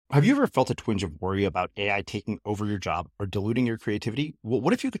Have you ever felt a twinge of worry about AI taking over your job or diluting your creativity? Well,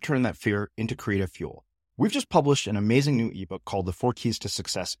 what if you could turn that fear into creative fuel? We've just published an amazing new ebook called The 4 Keys to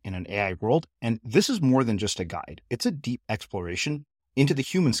Success in an AI World, and this is more than just a guide. It's a deep exploration into the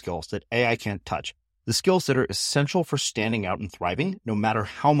human skills that AI can't touch, the skills that are essential for standing out and thriving, no matter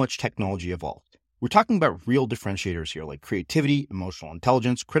how much technology evolves. We're talking about real differentiators here, like creativity, emotional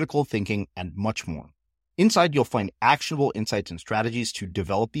intelligence, critical thinking, and much more. Inside, you'll find actionable insights and strategies to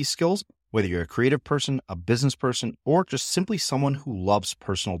develop these skills, whether you're a creative person, a business person, or just simply someone who loves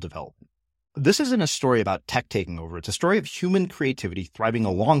personal development. This isn't a story about tech taking over. It's a story of human creativity thriving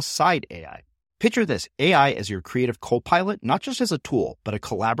alongside AI. Picture this, AI as your creative co-pilot, not just as a tool, but a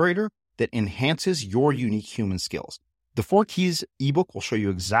collaborator that enhances your unique human skills. The 4 Keys ebook will show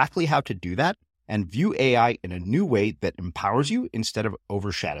you exactly how to do that and view AI in a new way that empowers you instead of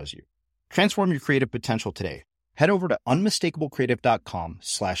overshadows you. Transform your creative potential today. Head over to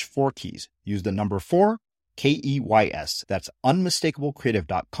unmistakablecreative.com/4keys. Use the number 4, KEYS. That's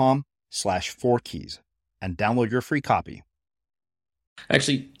unmistakablecreative.com/4keys and download your free copy. I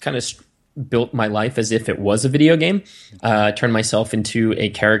actually kind of built my life as if it was a video game. Turned myself into a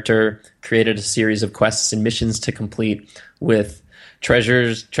character, created a series of quests and missions to complete with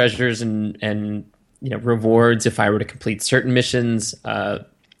treasures and rewards if I were to complete certain missions,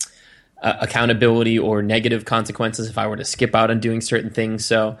 accountability or negative consequences if I were to skip out on doing certain things.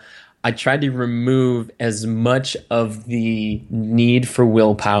 So I tried to remove as much of the need for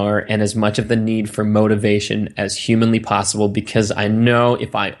willpower and as much of the need for motivation as humanly possible, because I know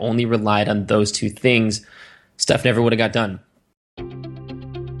if I only relied on those two things, stuff never would have got done.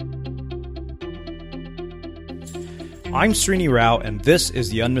 I'm Srini Rao, and this is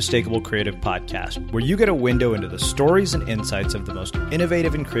the Unmistakable Creative Podcast, where you get a window into the stories and insights of the most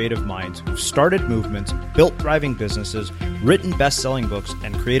innovative and creative minds who've started movements, built thriving businesses, written best-selling books,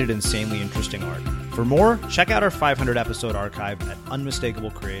 and created insanely interesting art. For more, check out our 500-episode archive at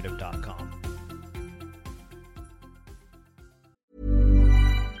unmistakablecreative.com.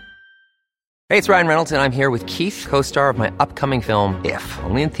 Hey, it's Ryan Reynolds, and I'm here with Keith, co-star of my upcoming film, If,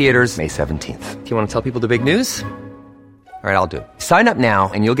 only in theaters May 17th. Do you want to tell people the big news? All right, I'll do it. Sign up now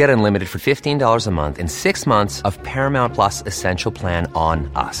and you'll get unlimited for $15 a month and 6 months of Paramount Plus Essential Plan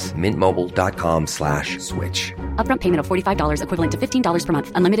on us. MintMobile.com/switch. Upfront payment of $45 equivalent to $15 per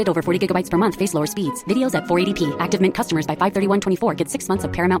month. Unlimited over 40 gigabytes per month. Face lower speeds. Videos at 480p. Active Mint customers by 531.24 get 6 months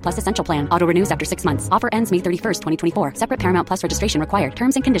of Paramount Plus Essential Plan. Auto renews after 6 months. Offer ends May 31st, 2024. Separate Paramount Plus registration required.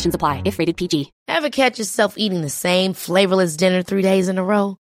 Terms and conditions apply if rated PG. Ever catch yourself eating the same flavorless dinner 3 days in a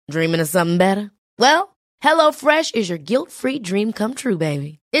row? Dreaming of something better? Well, HelloFresh is your guilt-free dream come true,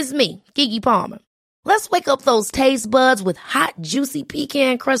 baby. It's me, Keke Palmer. Let's wake up those taste buds with hot, juicy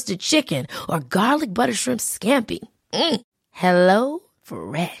pecan-crusted chicken or garlic butter shrimp scampi. Hello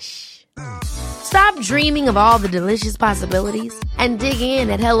Fresh. Stop dreaming of all the delicious possibilities and dig in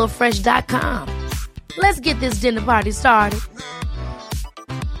at HelloFresh.com. Let's get this dinner party started.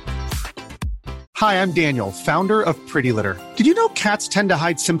 Hi, I'm Daniel, founder of Pretty Litter. Did you know cats tend to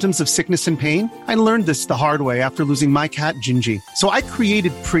hide symptoms of sickness and pain? I learned this the hard way after losing my cat, Gingy. So I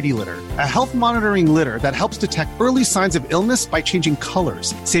created Pretty Litter, a health monitoring litter that helps detect early signs of illness by changing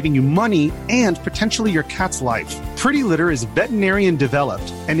colors, saving you money and potentially your cat's life. Pretty Litter is veterinarian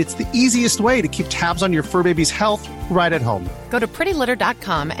developed, and it's the easiest way to keep tabs on your fur baby's health right at home. Go to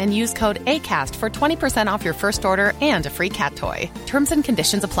prettylitter.com and use code ACAST for 20% off your first order and a free cat toy. Terms and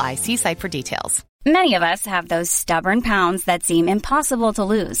conditions apply. See site for details. Many of us have those stubborn pounds that seem impossible to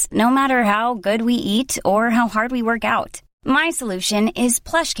lose, no matter how good we eat or how hard we work out. My solution is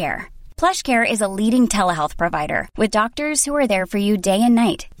PlushCare. PlushCare is a leading telehealth provider with doctors who are there for you day and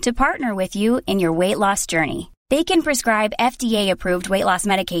night to partner with you in your weight loss journey. They can prescribe FDA-approved weight loss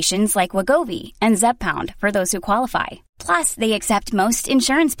medications like Wegovy and Zepbound for those who qualify. Plus, they accept most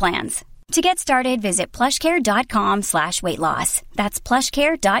insurance plans. To get started, visit plushcare.com/weightloss. That's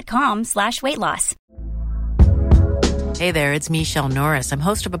plushcare.com/weightloss. Hey there, it's Michelle Norris. I'm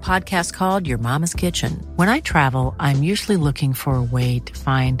host of a podcast called Your Mama's Kitchen. When I travel, I'm usually looking for a way to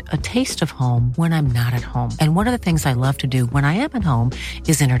find a taste of home when I'm not at home. And one of the things I love to do when I am at home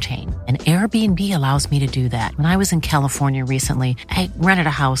is entertain. And Airbnb allows me to do that. When I was in California recently, I rented a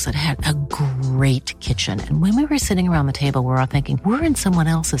house that had a great kitchen. And when we were sitting around the table, we're all thinking, we're in someone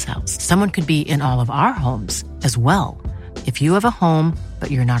else's house. Someone could be in all of our homes as well. If you have a home, but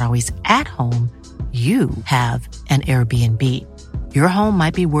you're not always at home, you have an Airbnb. Your home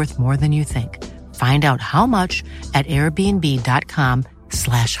might be worth more than you think. Find out how much at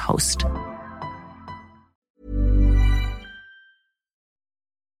airbnb.com/host.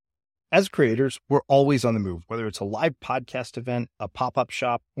 As creators, we're always on the move. Whether it's a live podcast event, a pop-up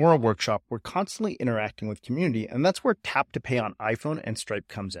shop, or a workshop, we're constantly interacting with community, and that's where Tap to Pay on iPhone and Stripe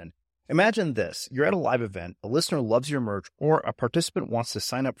comes in. Imagine this. You're at a live event, a listener loves your merch, or a participant wants to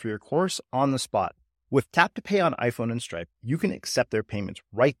sign up for your course on the spot. With Tap to Pay on iPhone and Stripe, you can accept their payments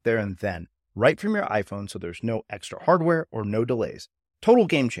right there and then, right from your iPhone, so there's no extra hardware or no delays. Total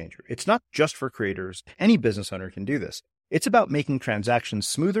game changer. It's not just for creators. Any business owner can do this. It's about making transactions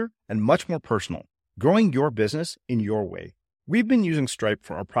smoother and much more personal, growing your business in your way. We've been using Stripe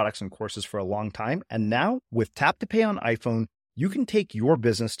for our products and courses for a long time, and now with Tap to Pay on iPhone, you can take your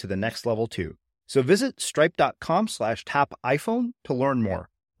business to the next level too. So visit stripe.com/tapiphone to learn more.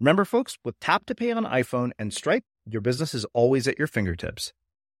 Remember, folks, with Tap to Pay on iPhone and Stripe, your business is always at your fingertips.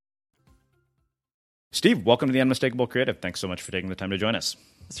 Steve, welcome to the Unmistakable Creative. Thanks so much for taking the time to join us.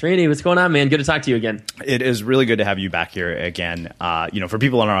 Srini, what's going on, man? Good to talk to you again. It is really good to have you back here again. For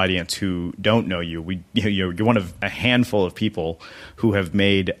people in our audience who don't know you, you're one of a handful of people who have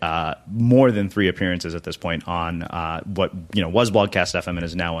made more than 3 appearances at this point on what was Blogcast FM and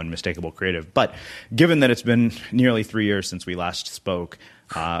is now Unmistakable Creative. But given that it's been nearly 3 years since we last spoke,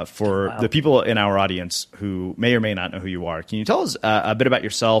 for the people in our audience who may or may not know who you are, can you tell us a bit about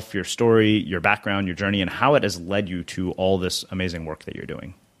yourself, your story, your background, your journey, and how it has led you to all this amazing work that you're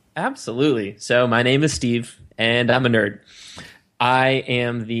doing? Absolutely. So my name is Steve, and I'm a nerd. I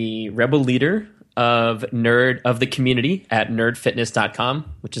am the rebel leader of the community at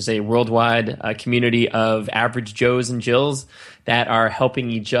nerdfitness.com, which is a worldwide community of average Joes and Jills that are helping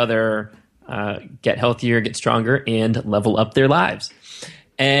each other get healthier, get stronger, and level up their lives.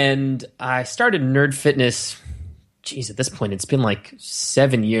 And I started Nerd Fitness, at this point, it's been like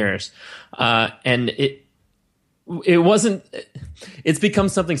 7 years. And it's become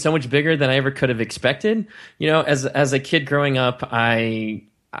something so much bigger than I ever could have expected. As a kid growing up, I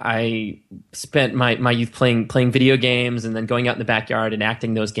spent my youth playing video games and then going out in the backyard and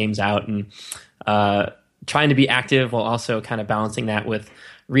acting those games out and trying to be active while also kind of balancing that with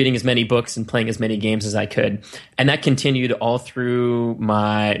reading as many books and playing as many games as I could. And that continued all through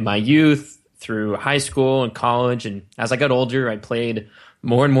my youth, through high school and college. And as I got older, I played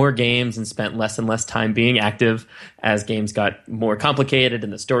more and more games and spent less and less time being active as games got more complicated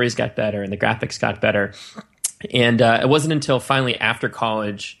and the stories got better and the graphics got better. And it wasn't until finally after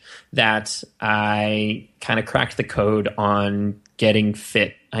college that I kind of cracked the code on getting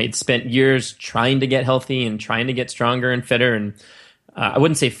fit. I had spent years trying to get healthy and trying to get stronger and fitter, and I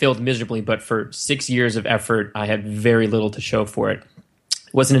wouldn't say failed miserably, but for 6 years of effort, I had very little to show for it.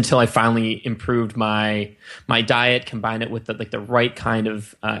 It wasn't until I finally improved my diet, combined it with the right kind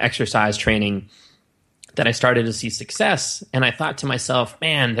of exercise training, that I started to see success. And I thought to myself,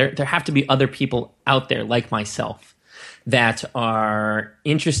 man, there have to be other people out there like myself that are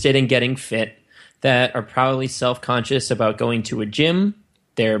interested in getting fit, that are probably self-conscious about going to a gym.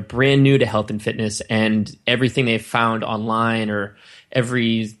 They're brand new to health and fitness, and everything they've found online or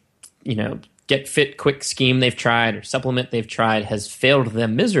every, get fit quick scheme they've tried or supplement they've tried has failed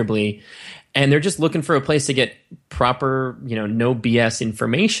them miserably. And they're just looking for a place to get proper, no BS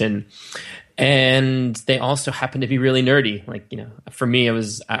information. And they also happen to be really nerdy. For me,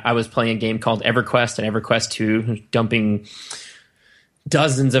 I was playing a game called EverQuest and EverQuest 2, dumping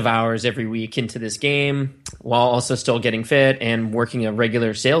dozens of hours every week into this game while also still getting fit and working a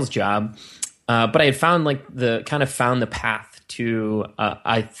regular sales job. But I had found the path to,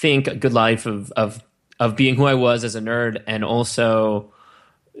 I think, a good life of being who I was as a nerd and also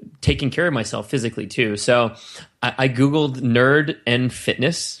taking care of myself physically too. So I Googled nerd and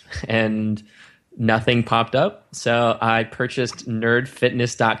fitness and nothing popped up. So I purchased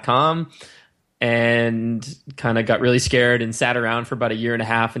nerdfitness.com and kind of got really scared and sat around for about a year and a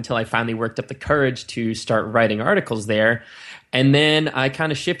half until I finally worked up the courage to start writing articles there. And then I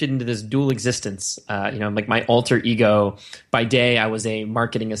kind of shifted into this dual existence. My alter ego. By day, I was a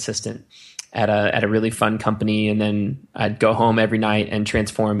marketing assistant at a really fun company, and then I'd go home every night and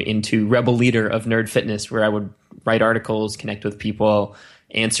transform into rebel leader of Nerd Fitness, where I would write articles, connect with people,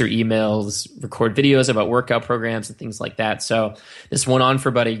 answer emails, record videos about workout programs and things like that. So this went on for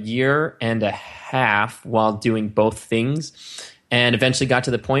about a year and a half while doing both things, and eventually got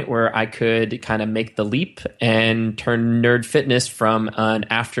to the point where I could kind of make the leap and turn Nerd Fitness from an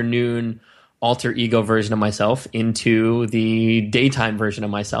afternoon alter ego version of myself into the daytime version of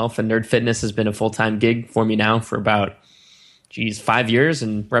myself. And Nerd Fitness has been a full-time gig for me now for about 5 years,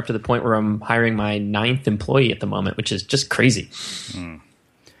 and we're up to the point where I'm hiring my 9th employee at the moment, which is just crazy.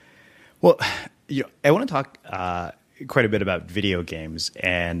 Well, I want to talk quite a bit about video games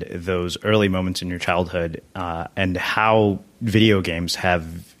and those early moments in your childhood, and how video games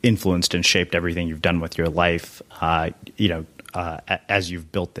have influenced and shaped everything you've done with your life, as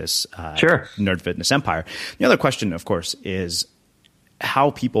you've built this nerd fitness empire. The other question, of course, is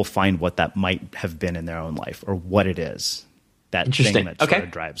how people find what that might have been in their own life, or what it is, that thing that sort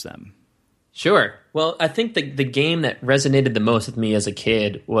of drives them. Sure. Well, I think the game that resonated the most with me as a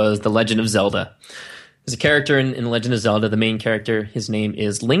kid was The Legend of Zelda. There's a character in The Legend of Zelda, the main character, his name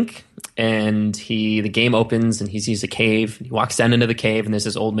is Link, and the game opens and he sees a cave. He walks down into the cave and there's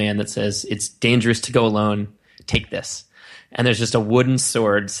this old man that says, "It's dangerous to go alone, take this." And there's just a wooden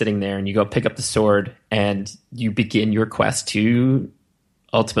sword sitting there, and you go pick up the sword and you begin your quest to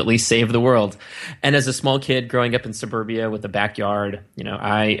ultimately save the world. And as a small kid growing up in suburbia with a backyard,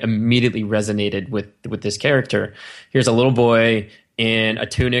 I immediately resonated with this character. Here's a little boy in a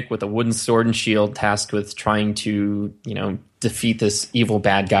tunic with a wooden sword and shield, tasked with trying to, defeat this evil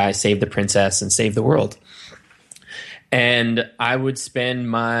bad guy, save the princess, and save the world. And I would spend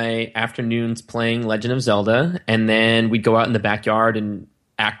my afternoons playing Legend of Zelda, and then we'd go out in the backyard and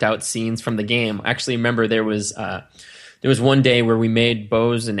act out scenes from the game. I actually remember there was one day where we made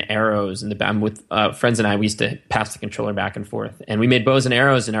bows and arrows with friends, and we used to pass the controller back and forth. And we made bows and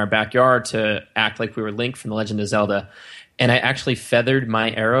arrows in our backyard to act like we were Link from The Legend of Zelda. And I actually feathered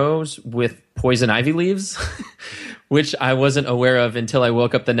my arrows with poison ivy leaves, which I wasn't aware of until I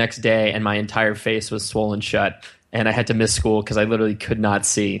woke up the next day and my entire face was swollen shut. And I had to miss school because I literally could not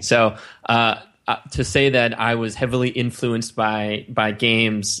see. So to say that I was heavily influenced by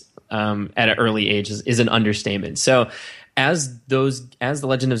games at an early age is an understatement. So as The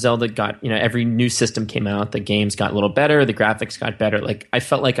Legend of Zelda got, every new system came out, the games got a little better, the graphics got better. Like, I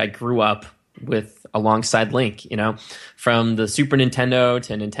felt like I grew up alongside Link, from the Super Nintendo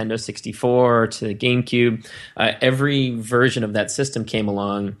to Nintendo 64 to the GameCube. Every version of that system came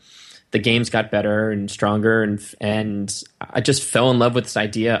along. The games got better and stronger, and I just fell in love with this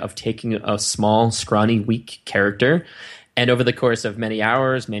idea of taking a small, scrawny, weak character, and over the course of many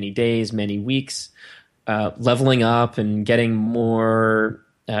hours, many days, many weeks, leveling up and getting more,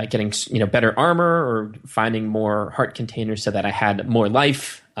 better armor, or finding more heart containers so that I had more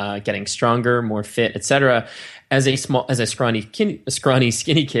life, getting stronger, more fit, etc. As a scrawny,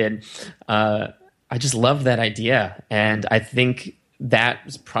 skinny kid, I just loved that idea, and I think that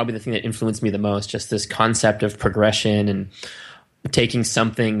was probably the thing that influenced me the most, just this concept of progression and taking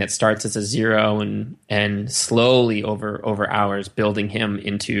something that starts as a zero and slowly over hours building him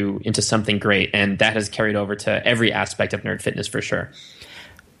into something great. And that has carried over to every aspect of nerd fitness for sure.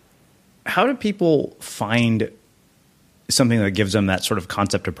 How do people find something that gives them that sort of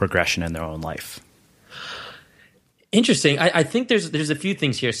concept of progression in their own life? Interesting. I think there's a few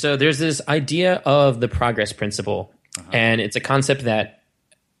things here. So there's this idea of the progress principle. And it's a concept that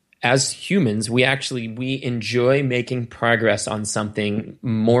as humans, we enjoy making progress on something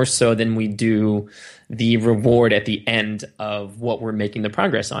more so than we do the reward at the end of what we're making the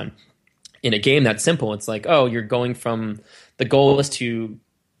progress on. In a game that's simple, it's like, you're going from the goal is to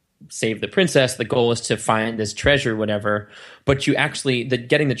save the princess, the goal is to find this treasure, whatever. But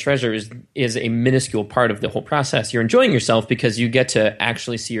getting the treasure is a minuscule part of the whole process. You're enjoying yourself because you get to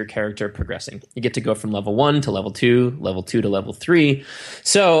actually see your character progressing. You get to go from level 1 to level 2 to level 3.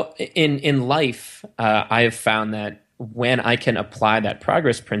 So in life, I have found that when I can apply that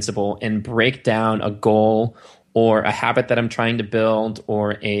progress principle and break down a goal or a habit that I'm trying to build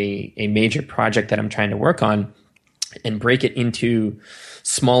or a major project that I'm trying to work on, and break it into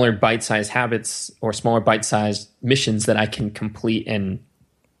smaller bite-sized habits or smaller bite-sized missions that I can complete and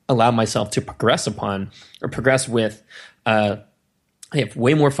allow myself to progress upon or progress with, I have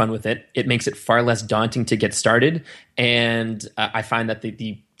way more fun with it. It makes it far less daunting to get started, and I find that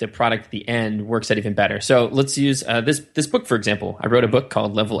the product at the end works out even better. So let's use this book, for example. I wrote a book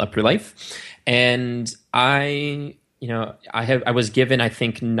called Level Up Your Life, and I was given, I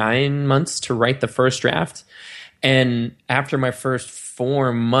think, 9 months to write the first draft. And after my first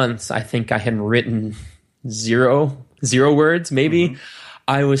 4 months, I think I had written zero words, maybe. Mm-hmm.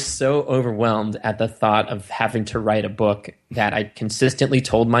 I was so overwhelmed at the thought of having to write a book that I consistently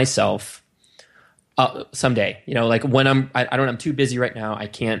told myself, someday, when I'm too busy right now. I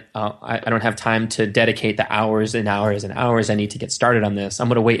can't, I don't have time to dedicate the hours and hours and hours I need to get started on this. I'm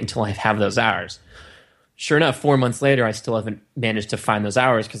going to wait until I have those hours. Sure enough, 4 months later, I still haven't managed to find those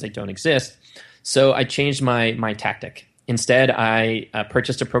hours because they don't exist. So I changed my tactic, Instead, I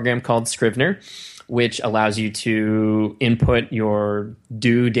purchased a program called Scrivener, which allows you to input your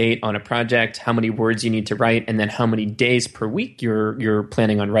due date on a project, how many words you need to write, and then how many days per week you're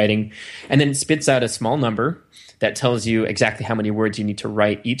planning on writing. And then it spits out a small number that tells you exactly how many words you need to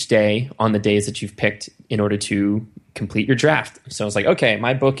write each day on the days that you've picked in order to complete your draft. So it's like, okay,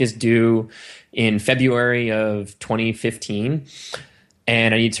 my book is due in February of 2015.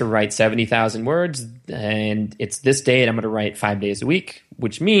 And I need to write 70,000 words, and it's this date. I'm going to write 5 days a week,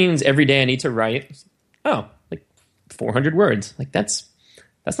 which means every day I need to write, like 400 words. Like that's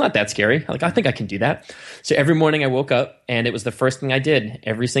not that scary. Like, I think I can do that. So every morning I woke up, and it was the first thing I did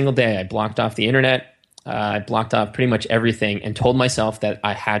every single day. I blocked off the internet. I blocked off pretty much everything and told myself that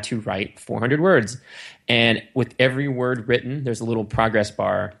I had to write 400 words. And with every word written, there's a little progress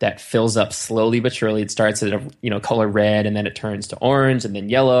bar that fills up slowly but surely. It starts at a color red, and then it turns to orange, and then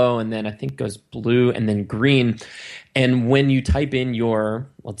yellow, and then I think goes blue, and then green. And when you type in your,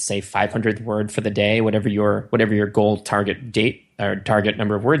 let's say, 500th word for the day, whatever your goal target date or target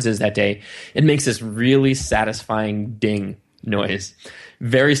number of words is that day, it makes this really satisfying ding noise.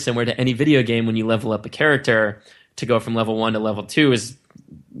 Very similar to any video game when you level up a character. To go from level 1 to level 2 is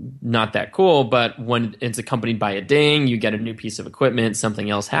not that cool, but when it's accompanied by a ding, you get a new piece of equipment, something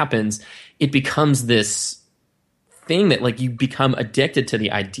else happens, it becomes this thing that, like, you become addicted to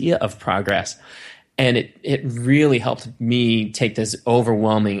the idea of progress. And it really helped me take this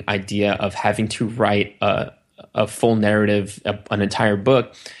overwhelming idea of having to write a full narrative, an entire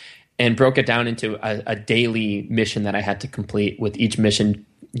book, and broke it down into a daily mission that I had to complete, with each mission,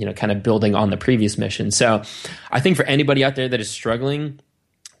 kind of building on the previous mission. So I think for anybody out there that is struggling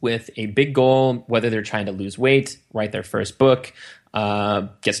with a big goal, whether they're trying to lose weight, write their first book,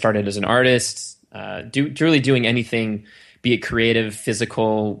 get started as an artist, truly doing anything, be it creative,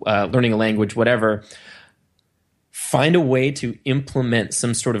 physical, learning a language, whatever, find a way to implement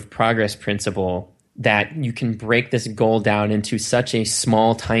some sort of progress principle that you can break this goal down into such a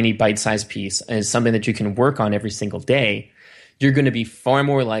small, tiny, bite-sized piece as something that you can work on every single day. You're going to be far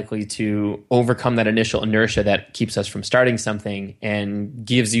more likely to overcome that initial inertia that keeps us from starting something and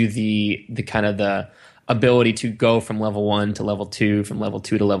gives you the kind of the ability to go from level 1 to level 2, from level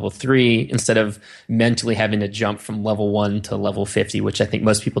 2 to level 3, instead of mentally having to jump from level 1 to level 50, which I think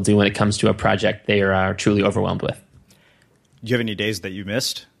most people do when it comes to a project they are truly overwhelmed with. Do you have any days that you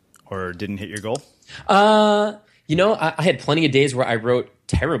missed or didn't hit your goal? I had plenty of days where I wrote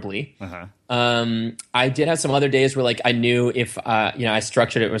terribly. I did have some other days where, like, I knew if, I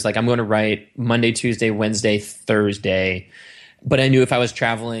structured it was like, I'm going to write Monday, Tuesday, Wednesday, Thursday. But I knew if I was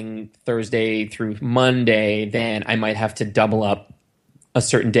traveling Thursday through Monday, then I might have to double up a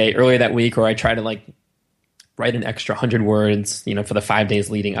certain day earlier that week, or I try to, like, write an extra 100 words, for the 5 days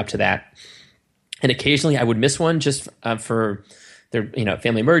leading up to that. And occasionally I would miss one just for their,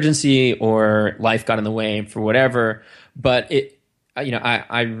 family emergency, or life got in the way for whatever. But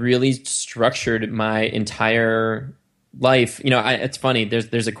I really structured my entire life. It's funny.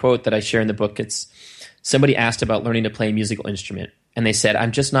 There's a quote that I share in the book. It's somebody asked about learning to play a musical instrument, and they said,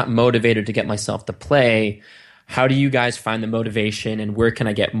 "I'm just not motivated to get myself to play. How do you guys find the motivation, and where can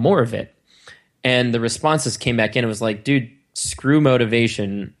I get more of it?" And the responses came back in. It was like, dude, screw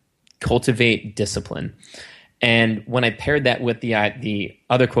motivation, cultivate discipline. And when I paired that with the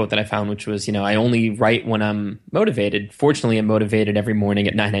other quote that I found, which was, I only write when I'm motivated. Fortunately, I'm motivated every morning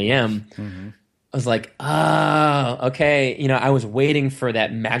at 9 a.m. Mm-hmm. I was like, okay. I was waiting for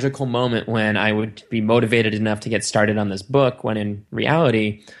that magical moment when I would be motivated enough to get started on this book, when in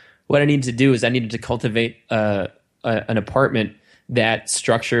reality, what I needed to do is I needed to cultivate an apartment that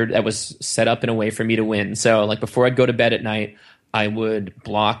was set up in a way for me to win. So, like, before I'd go to bed at night, I would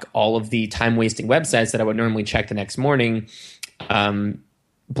block all of the time-wasting websites that I would normally check the next morning,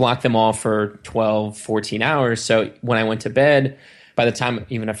 block them all for 12, 14 hours. So when I went to bed, by the time,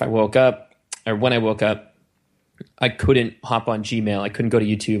 even if I woke up, or when I woke up, I couldn't hop on Gmail. I couldn't go to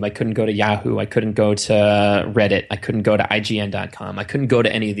YouTube. I couldn't go to Yahoo. I couldn't go to Reddit. I couldn't go to IGN.com. I couldn't go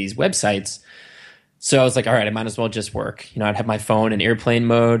to any of these websites. So I was like, all right, I might as well just work. I'd have my phone in airplane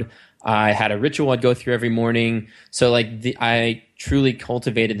mode. I had a ritual I'd go through every morning. So, like, I truly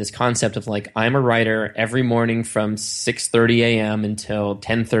cultivated this concept of, like, I'm a writer. Every morning from 6:30 a.m. until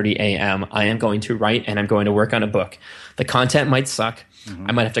 10:30 a.m., I am going to write, and I'm going to work on a book. The content might suck. Mm-hmm.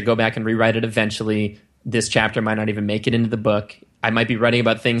 I might have to go back and rewrite it eventually. This chapter might not even make it into the book. I might be writing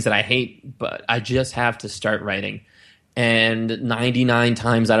about things that I hate, but I just have to start writing. And 99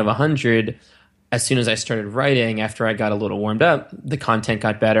 times out of 100, as soon as I started writing, after I got a little warmed up, the content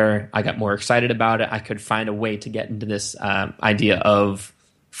got better. I got more excited about it. I could find a way to get into this idea of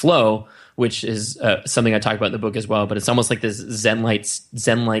flow, which is something I talk about in the book as well. But it's almost like this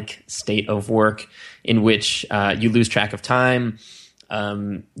Zen-like state of work in which you lose track of time.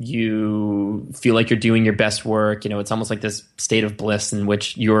 You feel like you're doing your best work. It's almost like this state of bliss in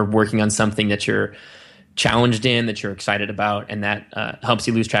which you're working on something that you're challenged in, that you're excited about, and that helps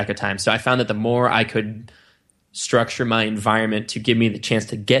you lose track of time. So I found that the more I could structure my environment to give me the chance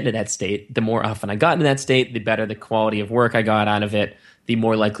to get into that state, the more often I got into that state, the better the quality of work I got out of it, the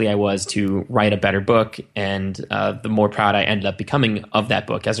more likely I was to write a better book, and the more proud I ended up becoming of that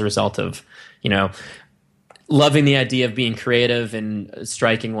book as a result of, loving the idea of being creative and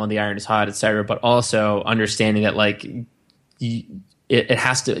striking while the iron is hot, et cetera, but also understanding that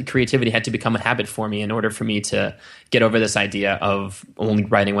creativity had to become a habit for me in order for me to get over this idea of only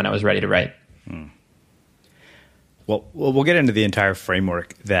writing when I was ready to write. Well, we'll get into the entire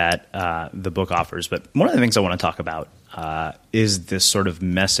framework that the book offers, but one of the things I want to talk about is this sort of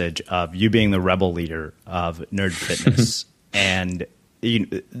message of you being the rebel leader of nerd fitness. And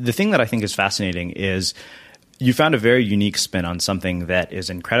the thing that I think is fascinating is you found a very unique spin on something that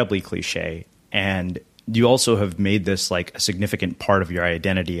is incredibly cliche, and you also have made this like a significant part of your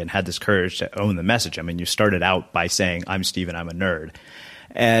identity and had this courage to own the message. I mean, you started out by saying, I'm Steve and I'm a nerd.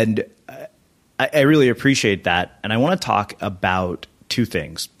 And I really appreciate that. And I want to talk about two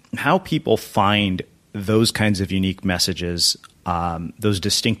things: how people find those kinds of unique messages, those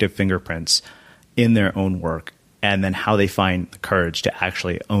distinctive fingerprints in their own work, and then how they find the courage to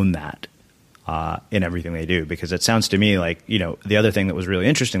actually own that in everything they do. Because it sounds to me like, the other thing that was really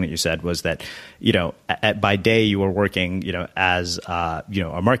interesting that you said was that, by day you were working, as, a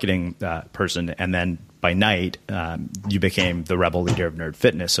marketing person, and then by night you became the rebel leader of nerd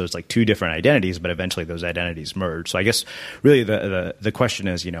fitness. So it's like two different identities, but eventually those identities merge. So I guess really the question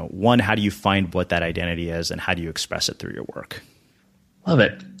is, one, how do you find what that identity is, and how do you express it through your work? Love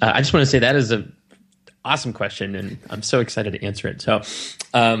it. I just want to say that is a awesome question, and I'm so excited to answer it. So,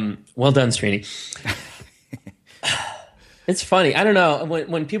 well done, Srini. It's funny. I don't know,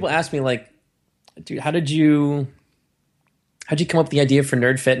 when people ask me like, dude, how did you come up with the idea for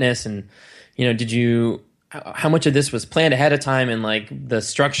nerd fitness, and how much of this was planned ahead of time, and like the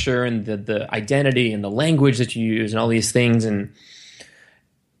structure and the identity and the language that you use and all these things. And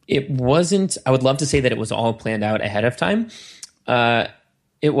it wasn't. I would love to say that it was all planned out ahead of time.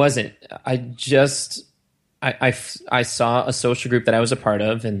 It wasn't. I saw a social group that I was a part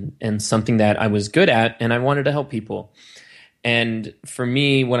of, and something that I was good at, and I wanted to help people. And for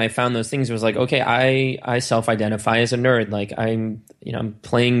me, when I found those things, it was like, okay, I self-identify as a nerd. Like I'm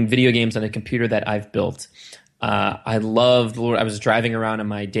playing video games on a computer that I've built. I was driving around in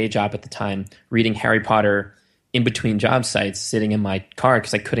my day job at the time, reading Harry Potter in between job sites, sitting in my car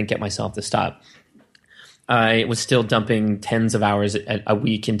because I couldn't get myself to stop. I was still dumping tens of hours a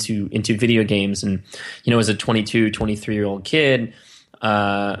week into video games. And, as a 22, 23-year-old kid,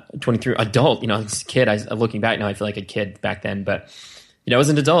 23 adult, as a kid, looking back now, I feel like a kid back then, but, I was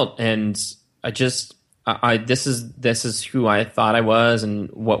an adult, and this is who I thought I was and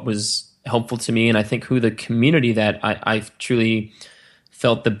what was helpful to me. And I think who the community that I truly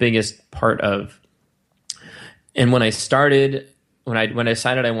felt the biggest part of. And when I decided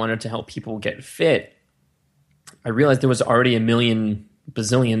I wanted to help people get fit, I realized there was already a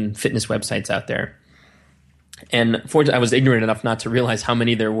bazillion fitness websites out there. And fortunately, I was ignorant enough not to realize how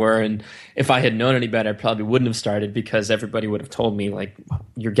many there were. And if I had known any better, I probably wouldn't have started, because everybody would have told me, like,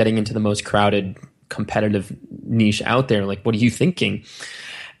 you're getting into the most crowded, competitive niche out there. Like, what are you thinking?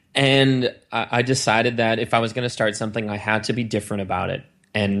 And I decided that if I was going to start something, I had to be different about it.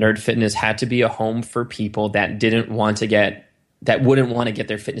 And Nerd Fitness had to be a home for people that wouldn't want to get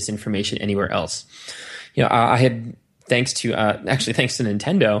their fitness information anywhere else. I had, thanks to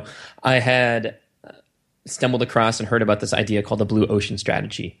Nintendo, I had stumbled across and heard about this idea called the blue ocean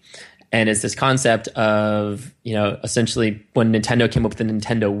strategy. And it's this concept of, essentially when Nintendo came up with the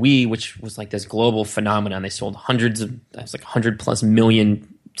Nintendo Wii, which was like this global phenomenon, they sold 100+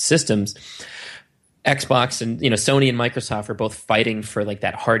 million systems. Xbox and, Sony and Microsoft are both fighting for like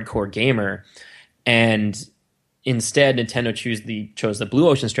that hardcore gamer. And instead, Nintendo chose the blue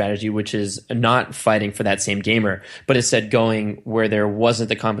ocean strategy, which is not fighting for that same gamer, but instead going where there wasn't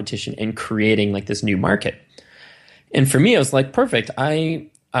the competition and creating like this new market. And for me, I was like, perfect. I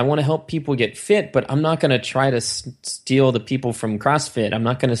want to help people get fit, but I'm not going to try to steal the people from CrossFit. I'm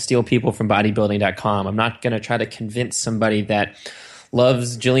not going to steal people from bodybuilding.com. I'm not going to try to convince somebody that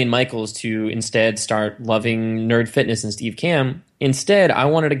loves Jillian Michaels to instead start loving Nerd Fitness and Steve Kamb. Instead, I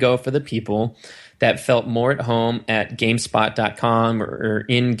wanted to go for the people that felt more at home at GameSpot.com or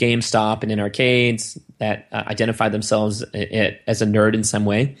in GameStop and in arcades, that identified themselves as a nerd in some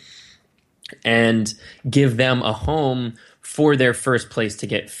way, and give them a home for their first place to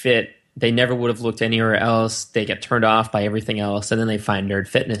get fit. They never would have looked anywhere else. They get turned off by everything else, and then they find Nerd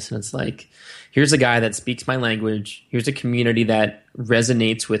Fitness, and it's like, here's a guy that speaks my language. Here's a community that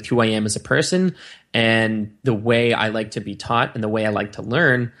resonates with who I am as a person and the way I like to be taught and the way I like to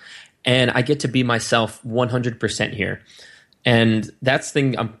learn. And I get to be myself 100% here. And that's the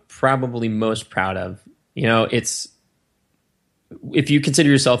thing I'm probably most proud of. You know, it's, if you consider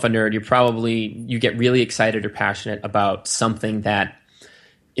yourself a nerd, you get really excited or passionate about something that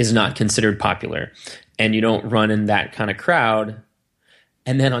is not considered popular, and you don't run in that kind of crowd.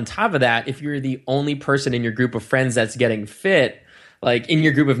 And then on top of that, if you're the only person in your group of friends that's getting fit, like in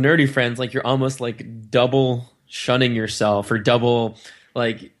your group of nerdy friends, like you're almost like double shunning yourself or double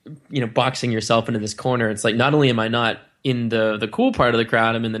like, you know, boxing yourself into this corner. It's like, not only am I not in the cool part of the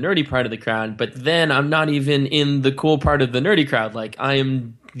crowd, I'm in the nerdy part of the crowd, but then I'm not even in the cool part of the nerdy crowd. Like I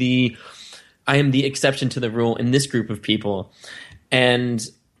am the exception to the rule in this group of people. And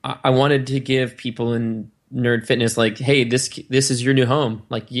I wanted to give people in Nerd Fitness, like, hey, this is your new home.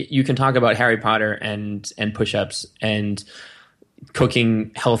 Like you can talk about Harry Potter and push-ups and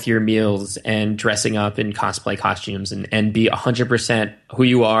cooking healthier meals and dressing up in cosplay costumes and be 100% who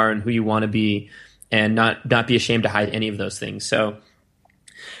you are and who you want to be, and not be ashamed to hide any of those things. So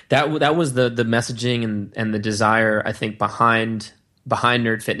that was the messaging and the desire, I think, behind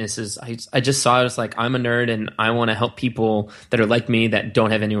Nerd Fitness. Is I just saw it as like, I'm a nerd and I want to help people that are like me that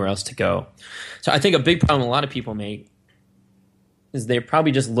don't have anywhere else to go. So I think a big problem a lot of people make is they're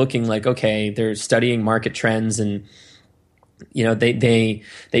probably just looking like, okay, they're studying market trends, and you know, they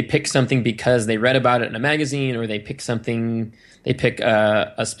pick something because they read about it in a magazine, or they pick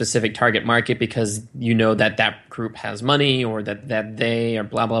a specific target market because you know that group has money, or that they are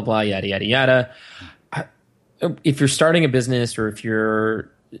blah blah blah, yada yada yada. If you're starting a business, or if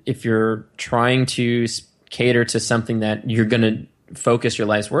you're trying to cater to something that you're going to focus your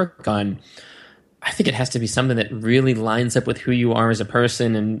life's work on, I think it has to be something that really lines up with who you are as a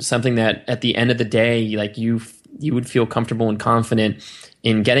person, and something that at the end of the day, like you would feel comfortable and confident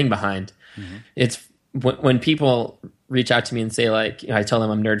in getting behind. Mm-hmm. It's when people reach out to me and say, like, I tell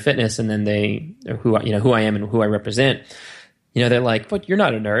them I'm Nerd Fitness, and then who I am and who I represent. You know, they're like, but you're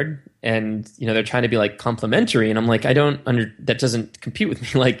not a nerd. And, you know, they're trying to be like complimentary. And I'm like, that doesn't compute with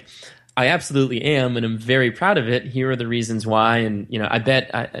me. Like, I absolutely am. And I'm very proud of it. Here are the reasons why. And, you know,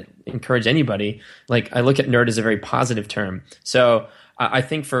 I encourage anybody, like, I look at nerd as a very positive term. So I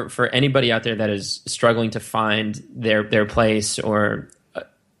think for anybody out there that is struggling to find their place or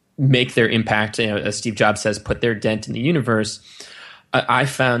make their impact, you know, as Steve Jobs says, put their dent in the universe, I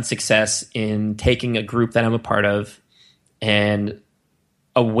found success in taking a group that I'm a part of and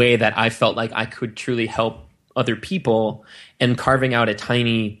a way that I felt like I could truly help other people, and carving out a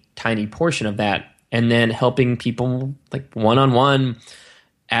tiny, tiny portion of that, and then helping people like one-on-one,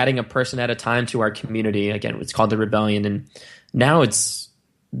 adding a person at a time to our community. Again, it's called the Rebellion. And now it's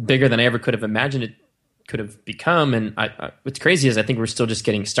bigger than I ever could have imagined it could have become. And what's crazy is I think we're still just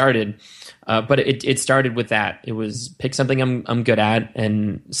getting started. But it started with that. It was pick something I'm good at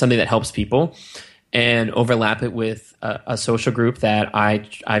and something that helps people, and overlap it with a social group that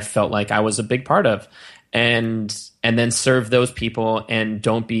I felt like I was a big part of, and then serve those people, and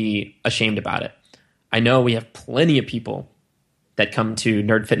don't be ashamed about it. I know we have plenty of people that come to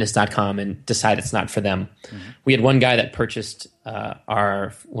nerdfitness.com and decide it's not for them. Mm-hmm. We had one guy that purchased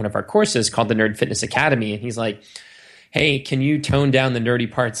one of our courses called the Nerd Fitness Academy, and he's like, hey, can you tone down the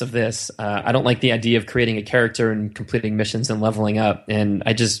nerdy parts of this? I don't like the idea of creating a character and completing missions and leveling up. And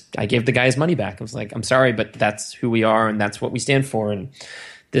I gave the guy his money back. I was like, I'm sorry, but that's who we are and that's what we stand for. And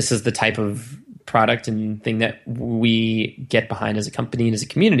this is the type of product and thing that we get behind as a company and as a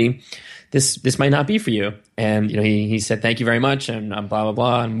community. This might not be for you. And you know, he said, thank you very much. And I'm blah, blah,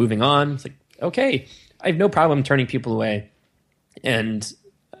 blah. I'm moving on. It's like, okay, I have no problem turning people away. And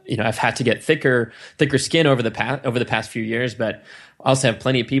you know, I've had to get thicker skin over the past few years, but I also have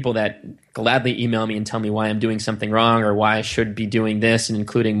plenty of people that gladly email me and tell me why I'm doing something wrong or why I should be doing this, and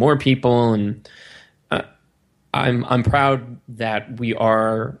including more people. And I'm proud that we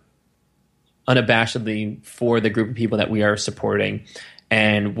are unabashedly for the group of people that we are supporting,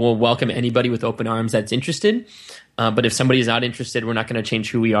 and we'll welcome anybody with open arms that's interested. But if somebody is not interested, we're not going to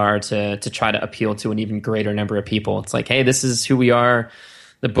change who we are to try to appeal to an even greater number of people. It's like, hey, this is who we are.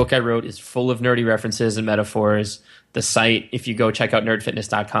 The book I wrote is full of nerdy references and metaphors. The site, if you go check out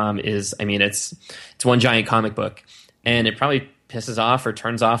nerdfitness.com, it's one giant comic book. And it probably pisses off or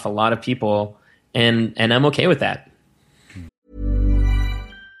turns off a lot of people and I'm okay with that.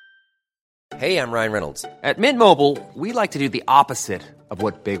 Hey, I'm Ryan Reynolds. At Mint Mobile, we like to do the opposite of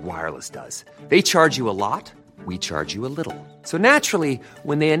what Big Wireless does. They charge you a lot, we charge you a little. So naturally,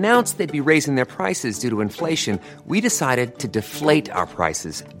 when they announced they'd be raising their prices due to inflation, we decided to deflate our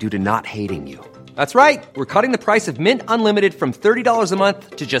prices due to not hating you. That's right. We're cutting the price of Mint Unlimited from $30 a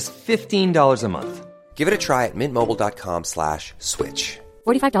month to just $15 a month. Give it a try at mintmobile.com/switch.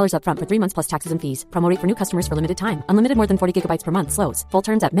 $45 up front for 3 months plus taxes and fees. Promo rate for new customers for limited time. Unlimited more than 40 gigabytes per month slows. Full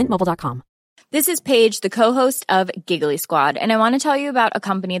terms at mintmobile.com. This is Paige, the co-host of Giggly Squad, and I want to tell you about a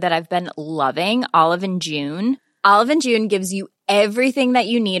company that I've been loving, Olive & June. Olive & June gives you everything that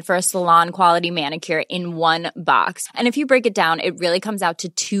you need for a salon-quality manicure in one box. And if you break it down, it really comes out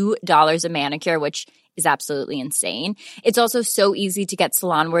to $2 a manicure, which is absolutely insane. It's also so easy to get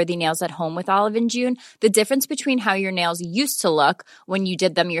salon-worthy nails at home with Olive & June. The difference between how your nails used to look when you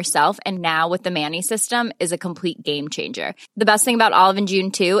did them yourself and now with the Mani system is a complete game changer. The best thing about Olive &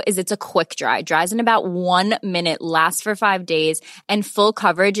 June, too, is it's a quick dry. Dries in about 1 minute, lasts for 5 days, and full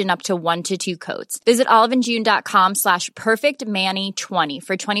coverage in up to 1 to 2 coats. Visit oliveandjune.com/perfectmani20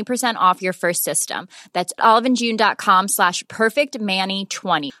 for 20% off your first system. That's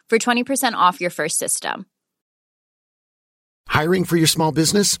oliveandjune.com/perfectmani20 for 20% off your first system. Hiring for your small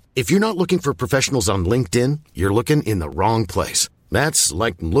business? If you're not looking for professionals on LinkedIn, you're looking in the wrong place. That's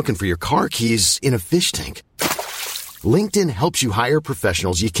like looking for your car keys in a fish tank. LinkedIn helps you hire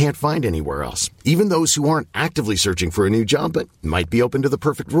professionals you can't find anywhere else, even those who aren't actively searching for a new job but might be open to the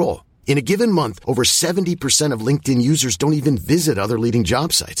perfect role. In a given month, over 70% of LinkedIn users don't even visit other leading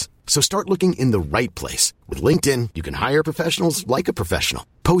job sites. So start looking in the right place. With LinkedIn, you can hire professionals like a professional.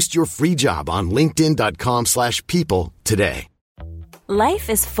 Post your free job on linkedin.com/people today. Life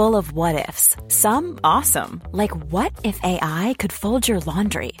is full of what-ifs. Some awesome, like what if AI could fold your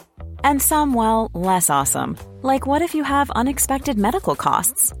laundry? And some, well, less awesome, like what if you have unexpected medical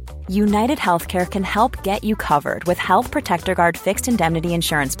costs? United Healthcare can help get you covered with Health Protector Guard fixed indemnity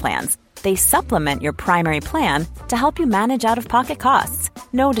insurance plans. They supplement your primary plan to help you manage out-of-pocket costs.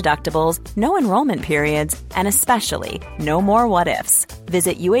 No deductibles, no enrollment periods, and especially no more what-ifs.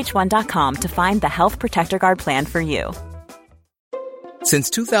 Visit uh1.com to find the Health Protector Guard plan for you.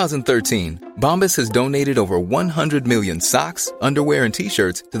 Since 2013, Bombas has donated over 100 million socks, underwear, and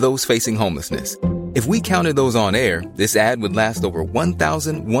T-shirts to those facing homelessness. If we counted those on air, this ad would last over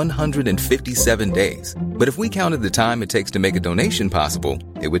 1,157 days. But if we counted the time it takes to make a donation possible,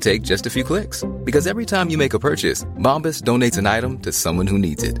 it would take just a few clicks. Because every time you make a purchase, Bombas donates an item to someone who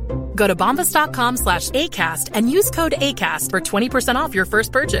needs it. Go to bombas.com/ACAST and use code ACAST for 20% off your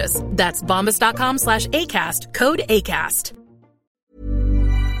first purchase. That's bombas.com/ACAST, code ACAST.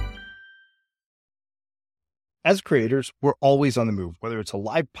 As creators, we're always on the move. Whether it's a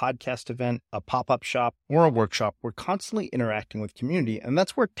live podcast event, a pop-up shop, or a workshop, we're constantly interacting with community, and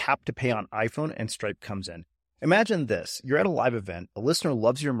that's where Tap to Pay on iPhone and Stripe comes in. Imagine this. You're at a live event, a listener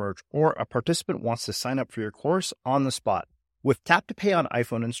loves your merch, or a participant wants to sign up for your course on the spot. With Tap to Pay on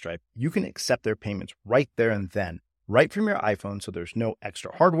iPhone and Stripe, you can accept their payments right there and then, right from your iPhone, so there's no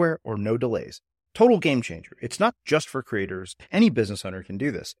extra hardware or no delays. Total game changer. It's not just for creators. Any business owner can do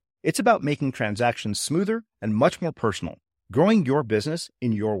this. It's about making transactions smoother and much more personal, growing your business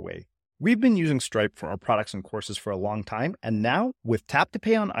in your way. We've been using Stripe for our products and courses for a long time, and now with Tap to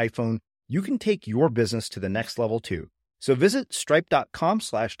Pay on iPhone, you can take your business to the next level too. So visit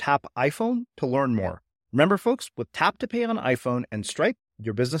stripe.com/tapiphone to learn more. Remember, folks, with Tap to Pay on iPhone and Stripe,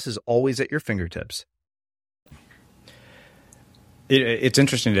 your business is always at your fingertips. It's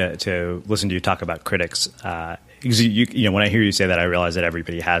interesting to listen to you talk about critics. You know, when I hear you say that, I realize that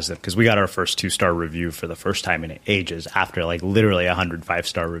everybody has them, because we got our first 2-star review for the first time in ages after like literally 100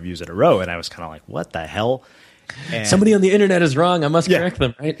 5-star reviews in a row. And I was kind of like, what the hell? And somebody on the internet is wrong. I must correct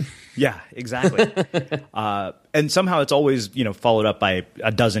them, right? Yeah, exactly. And somehow it's always, followed up by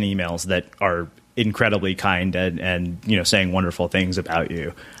a dozen emails that are incredibly kind and saying wonderful things about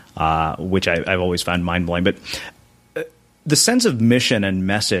you, which I've always found mind-blowing. But the sense of mission and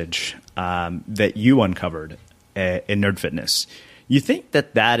message that you uncovered in Nerd Fitness, you think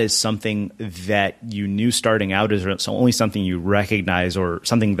that is something that you knew starting out, is it only something you recognize or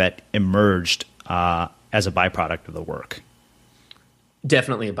something that emerged as a byproduct of the work?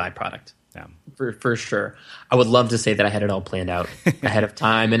 Definitely a byproduct. Yeah. For sure. I would love to say that I had it all planned out ahead of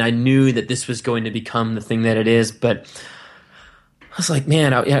time and I knew that this was going to become the thing that it is, but I was like,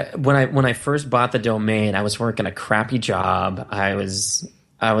 man, when I first bought the domain, I was working a crappy job. I was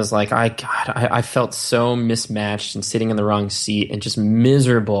like, I felt so mismatched and sitting in the wrong seat and just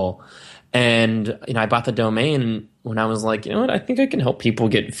miserable. And I bought the domain, when I was like, you know what, I think I can help people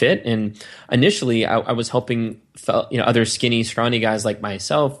get fit. And initially I was helping, other skinny, scrawny guys like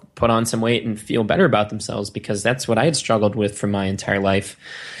myself put on some weight and feel better about themselves, because that's what I had struggled with for my entire life.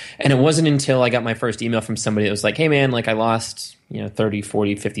 And it wasn't until I got my first email from somebody that was like, hey man, like I lost, 30,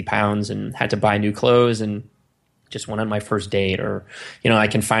 40, 50 pounds and had to buy new clothes and just went on my first date, or, I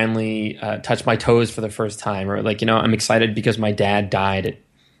can finally touch my toes for the first time, or like, I'm excited because my dad died at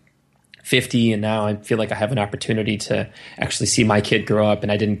 50 and now I feel like I have an opportunity to actually see my kid grow up,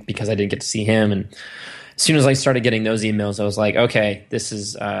 and I didn't get to see him. And as soon as I started getting those emails, I was like, okay, this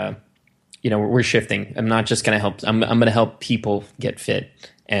is, we're shifting. I'm not just going to help. I'm going to help people get fit.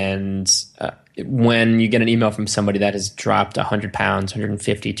 And when you get an email from somebody that has dropped 100 pounds,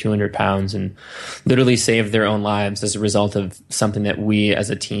 150, 200 pounds, and literally saved their own lives as a result of something that we as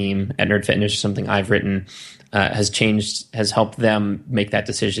a team at Nerd Fitness, or something I've written, has helped them make that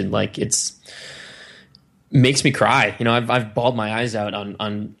decision. Like, makes me cry. I've bawled my eyes out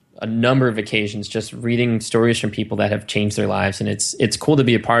on a number of occasions just reading stories from people that have changed their lives, and it's cool to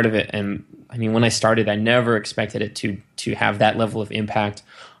be a part of it. And I mean, when I started, I never expected it to have that level of impact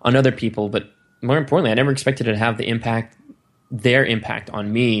on other people, but more importantly, I never expected it to have the impact. Their impact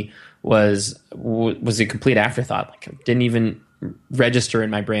on me was a complete afterthought. Like, it didn't even register in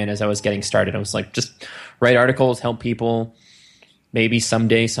my brain as I was getting started. I was like, just write articles, help people, maybe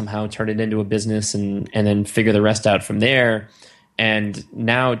someday somehow turn it into a business, and then figure the rest out from there. And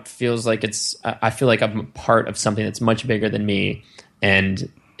now it feels like I feel like I'm a part of something that's much bigger than me.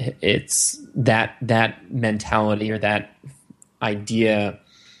 And it's that mentality, or that idea,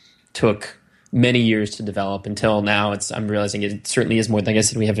 took many years to develop until now. I'm realizing it certainly is more. Like I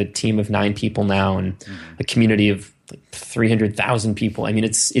said, we have a team of 9 people now, and a community of 300,000 people. I mean,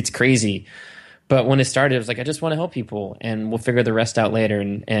 it's crazy. But when it started, it was like, I just want to help people, and we'll figure the rest out later.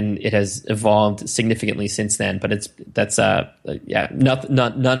 And it has evolved significantly since then. But none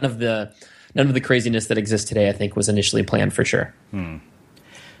of the craziness that exists today, I think, was initially planned for sure.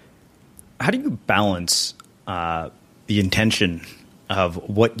 How do you balance the intention of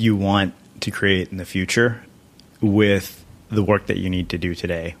what you want to create in the future with the work that you need to do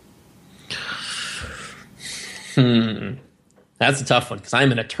today? That's a tough one, because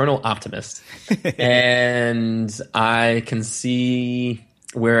I'm an eternal optimist. And I can see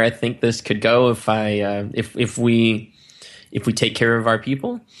where I think this could go if we take care of our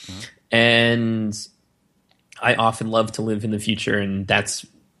people. And I often love to live in the future, and that's,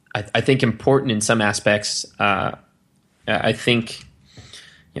 I think, important in some aspects. I think,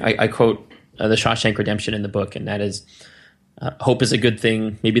 I quote The Shawshank Redemption in the book, and that is, hope is a good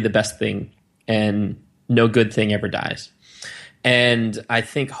thing, maybe the best thing, and no good thing ever dies. And I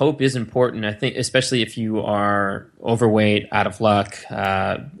think hope is important. I think, especially if you are overweight, out of luck,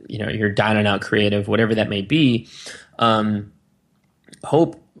 you're down and out creative, whatever that may be,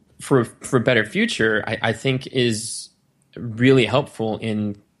 hope for a better future, I think, is really helpful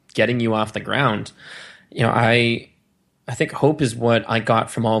in getting you off the ground. I think hope is what I got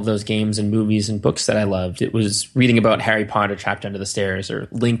from all of those games and movies and books that I loved. It was reading about Harry Potter trapped under the stairs, or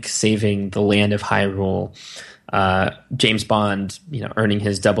Link saving the land of Hyrule, James Bond, earning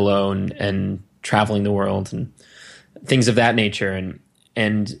his 00 and traveling the world, and things of that nature.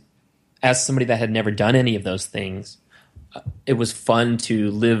 And as somebody that had never done any of those things, it was fun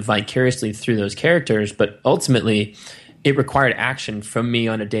to live vicariously through those characters. But ultimately, it required action from me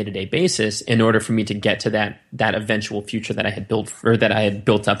on a day-to-day basis in order for me to get to that eventual future that I had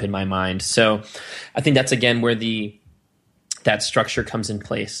built up in my mind. So I think that's, again, where that structure comes in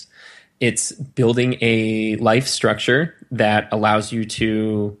place. It's building a life structure that allows you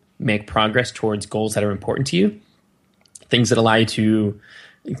to make progress towards goals that are important to you, things that allow you to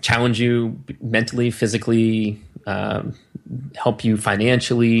challenge you mentally, physically, help you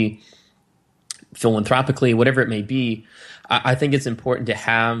financially, philanthropically, whatever it may be. I think it's important to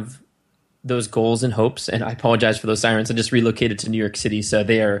have those goals and hopes. And I apologize for those sirens. I just relocated to New York City, so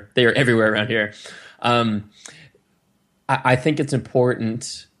they are everywhere around here. I think it's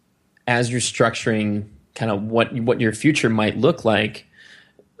important, as you're structuring kind of what your future might look like,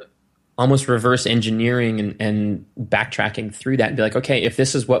 almost reverse engineering and backtracking through that and be like, okay, if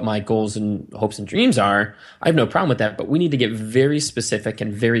this is what my goals and hopes and dreams are, I have no problem with that, but we need to get very specific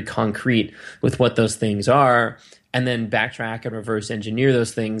and very concrete with what those things are, and then backtrack and reverse engineer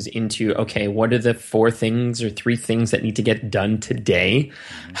those things into, okay, what are the 4 things or 3 things that need to get done today?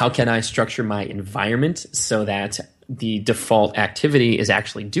 How can I structure my environment so that the default activity is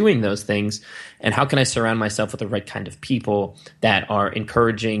actually doing those things? And how can I surround myself with the right kind of people that are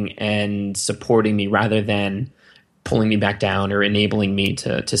encouraging and supporting me, rather than pulling me back down or enabling me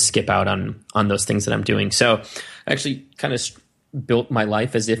to skip out on those things that I'm doing. So I actually kind of built my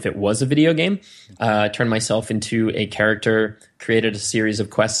life as if it was a video game, turned myself into a character, created a series of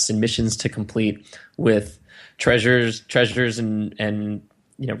quests and missions to complete with treasures and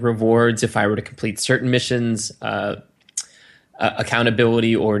rewards if I were to complete certain missions,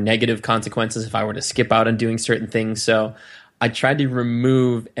 accountability or negative consequences if I were to skip out on doing certain things. So I tried to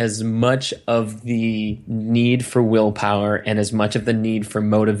remove as much of the need for willpower and as much of the need for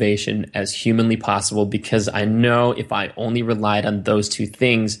motivation as humanly possible, because I know if I only relied on those two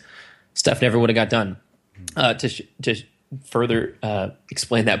things, stuff never would have got done. To further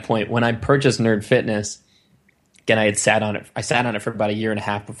explain that point, when I purchased Nerd Fitness, again, I sat on it for about a year and a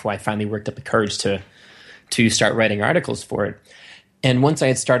half before I finally worked up the courage to start writing articles for it. And once I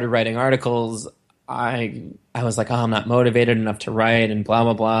had started writing articles, I was like, oh, I'm not motivated enough to write and blah,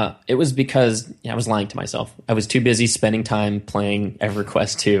 blah, blah. It was because I was lying to myself. I was too busy spending time playing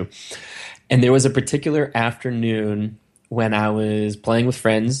EverQuest 2. And there was a particular afternoon when I was playing with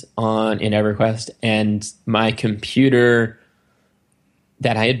friends in EverQuest, and my computer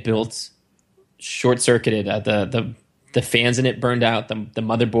that I had built short-circuited. The fans in it burned out. The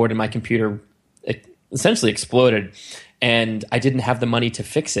motherboard in my computer essentially exploded, and I didn't have the money to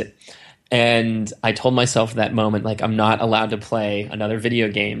fix it. And I told myself at that moment, like, I'm not allowed to play another video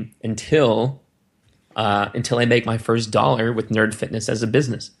game until I make my first dollar with Nerd Fitness as a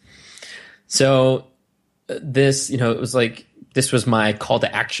business. So this, it was like, this was my call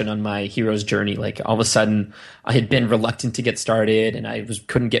to action on my hero's journey. Like, all of a sudden I had been reluctant to get started, and I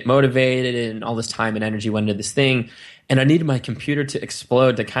couldn't get motivated, and all this time and energy went into this thing. And I needed my computer to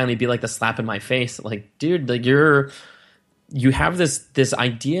explode to kindly be like the slap in my face. Like, dude, like you have this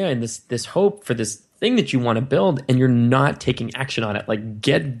idea and this hope for this thing that you want to build, and you're not taking action on it. Like,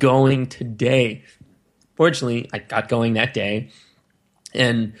 get going today. Fortunately, I got going that day,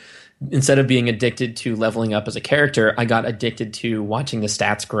 and instead of being addicted to leveling up as a character, I got addicted to watching the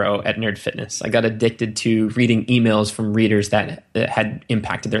stats grow at Nerd Fitness. I got addicted to reading emails from readers that had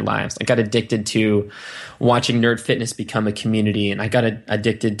impacted their lives. I got addicted to watching Nerd Fitness become a community, and I got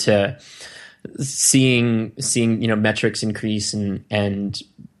addicted to seeing metrics increase and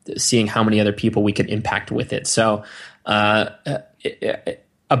seeing how many other people we could impact with it. So a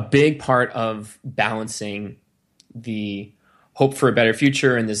big part of balancing the hope for a better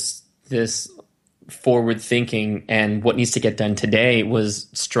future and this forward thinking and what needs to get done today was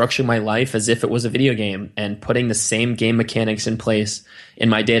structuring my life as if it was a video game and putting the same game mechanics in place in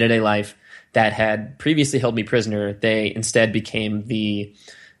my day-to-day life that had previously held me prisoner. They instead became the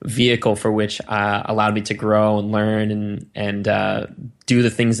vehicle for which allowed me to grow and learn and do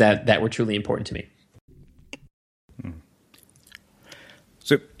the things that were truly important to me.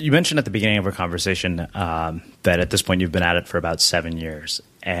 So you mentioned at the beginning of our conversation that at this point you've been at it for about 7 years.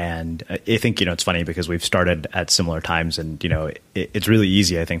 And I think, it's funny because we've started at similar times, and, it's really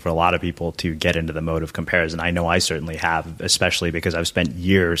easy, I think, for a lot of people to get into the mode of comparison. I know I certainly have, especially because I've spent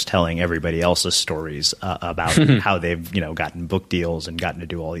years telling everybody else's stories about how they've, gotten book deals and gotten to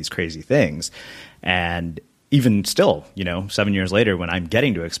do all these crazy things. And even still, 7 years later, when I'm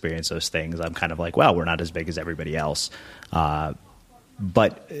getting to experience those things, I'm kind of like, wow, we're not as big as everybody else.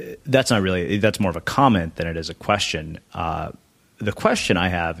 But that's more of a comment than it is a question. The question I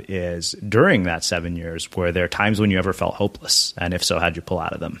have is, during that 7 years, were there times when you ever felt hopeless? And if so, how'd you pull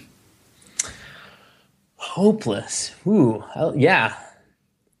out of them? Hopeless. Ooh, yeah.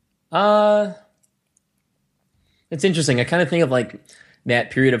 It's interesting. I kind of think of like that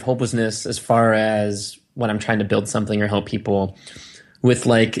period of hopelessness as far as when I'm trying to build something or help people with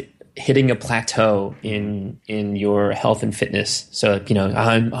like hitting a plateau in your health and fitness. So,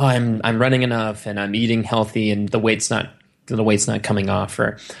 I'm running enough and I'm eating healthy and the weight's not coming off,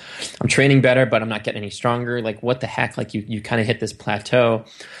 or I'm training better, but I'm not getting any stronger. Like, what the heck? Like, you kind of hit this plateau.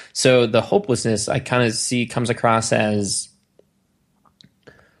 So the hopelessness I kind of see comes across as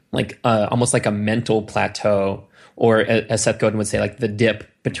like almost like a mental plateau, or as Seth Godin would say, like the dip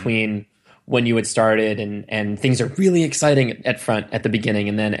between when you had started and things are really exciting at the beginning,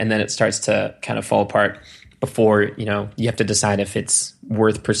 and then it starts to kind of fall apart before, you have to decide if it's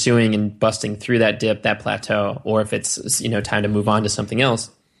worth pursuing and busting through that dip, that plateau, or if it's, time to move on to something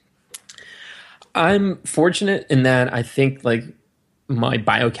else. I'm fortunate in that I think like my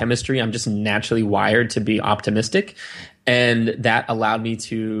biochemistry, I'm just naturally wired to be optimistic. And that allowed me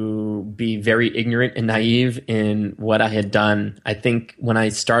to be very ignorant and naive in what I had done. I think when I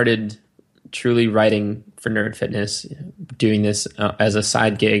started truly writing for Nerd Fitness, doing this as a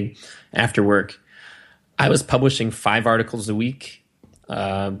side gig after work, I was publishing 5 articles a week,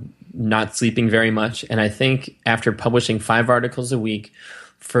 not sleeping very much. And I think after publishing 5 articles a week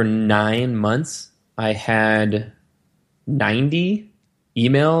for 9 months, I had 90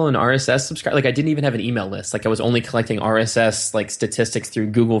 email and RSS subscribe. Like I didn't even have an email list. Like I was only collecting RSS like statistics through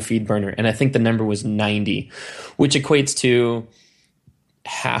Google FeedBurner. And I think the number was 90, which equates to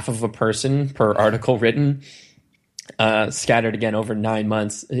half of a person per article written, scattered again over 9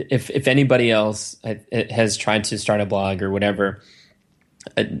 months. If anybody else has tried to start a blog or whatever,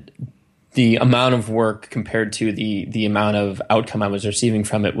 the amount of work compared to the amount of outcome I was receiving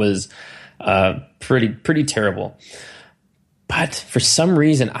from it was pretty terrible. But for some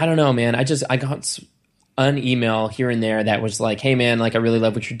reason, I don't know, man, I got an email here and there that was like, hey man, like I really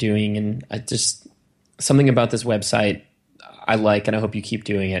love what you're doing. And I just, something about this website I like, and I hope you keep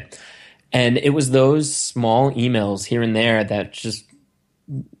doing it. And it was those small emails here and there that just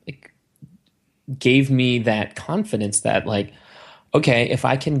like, gave me that confidence that like, okay, if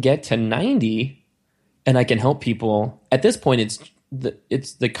I can get to 90 and I can help people, at this point,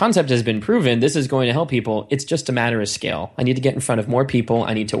 the concept has been proven. This is going to help people. It's just a matter of scale. I need to get in front of more people.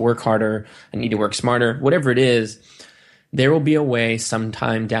 I need to work harder. I need to work smarter. Whatever it is, there will be a way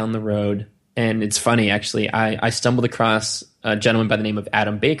sometime down the road. And it's funny, actually. I stumbled across a gentleman by the name of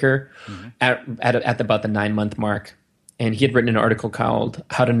Adam Baker at about the 9-month mark. And he had written an article called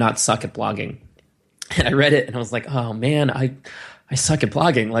How to Not Suck at Blogging. And I read it and I was like, oh man, I suck at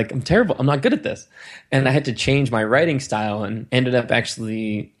blogging. Like I'm terrible. I'm not good at this. And I had to change my writing style and ended up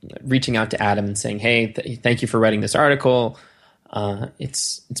actually reaching out to Adam and saying, hey, thank you for writing this article.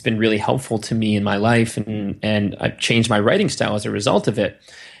 It's been really helpful to me in my life. And I've changed my writing style as a result of it.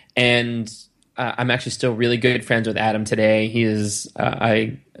 And I'm actually still really good friends with Adam today. He is,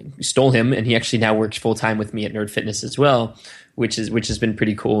 I stole him and he actually now works full time with me at Nerd Fitness as well, which has been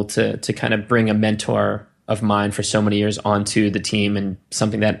pretty cool to kind of bring a mentor of mine for so many years onto the team, and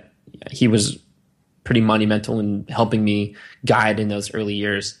something that he was pretty monumental in helping me guide in those early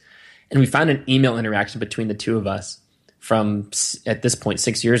years. And we found an email interaction between the two of us from, at this point,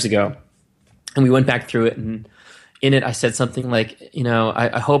 6 years ago. And we went back through it, and in it I said something like, you know,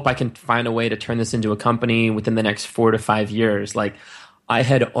 I hope I can find a way to turn this into a company within the next 4 to 5 years. Like I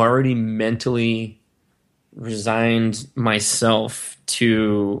had already mentally resigned myself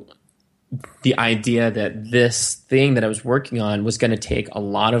to the idea that this thing that I was working on was going to take a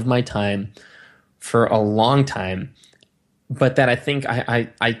lot of my time for a long time, but that I think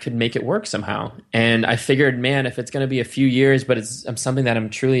I could make it work somehow. And I figured, man, if it's going to be a few years, but it's something that I'm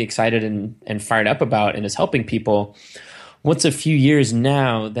truly excited and fired up about and is helping people, what's a few years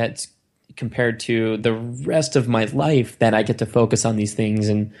now that's compared to the rest of my life that I get to focus on these things?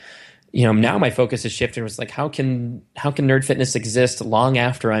 And you know, now my focus has shifted. It's like, how can Nerd Fitness exist long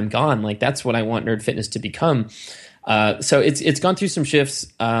after I'm gone? Like that's what I want Nerd Fitness to become. So it's gone through some shifts.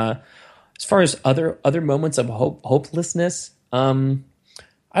 As far as other moments of hopelessness,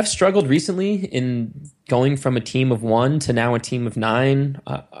 I've struggled recently in going from a team of 1 to now a team of 9.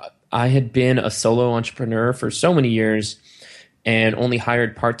 I had been a solo entrepreneur for so many years and only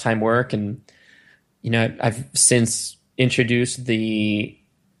hired part-time work. And, you know, I've since introduced the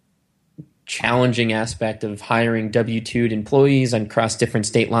challenging aspect of hiring W-2'd employees across different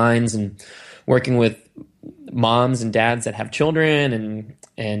state lines and working with moms and dads that have children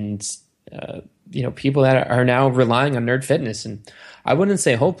and you know, people that are now relying on Nerd Fitness. And I wouldn't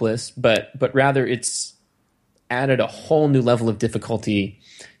say hopeless, but rather it's added a whole new level of difficulty.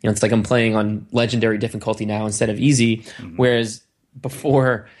 You know, it's like I'm playing on legendary difficulty now instead of easy. Mm-hmm. Whereas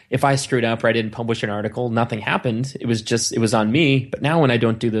before, if I screwed up or I didn't publish an article, nothing happened. It was on me. But now when I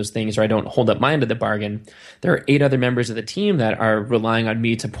don't do those things or I don't hold up my end of the bargain, there are 8 other members of the team that are relying on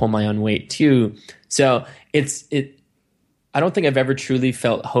me to pull my own weight too. So I don't think I've ever truly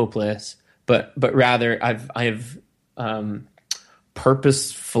felt hopeless, but rather I've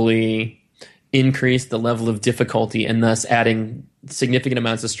purposefully increased the level of difficulty and thus adding significant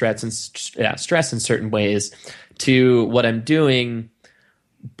amounts of stress in certain ways to what I'm doing.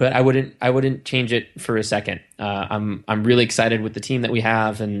 But I wouldn't change it for a second. I'm really excited with the team that we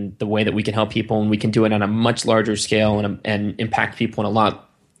have and the way that we can help people, and we can do it on a much larger scale and impact people in a lot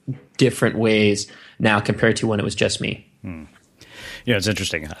different ways now compared to when it was just me. You know, it's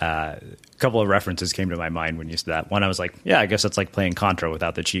interesting. A couple of references came to my mind when you said that. One, I was like, yeah, I guess it's like playing Contra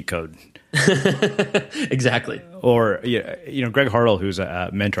without the cheat code. Exactly. Or, you know, Greg Hartle, who's a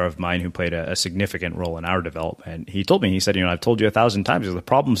mentor of mine who played a significant role in our development, he told me, he said, you know, I've told you 1,000 times, the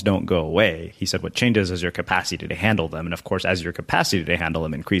problems don't go away. He said, what changes is your capacity to handle them. And of course, as your capacity to handle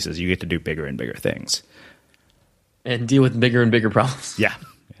them increases, you get to do bigger and bigger things. And deal with bigger and bigger problems. Yeah,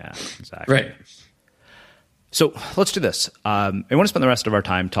 exactly. Right. So let's do this. I want to spend the rest of our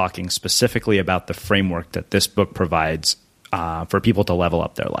time talking specifically about the framework that this book provides for people to level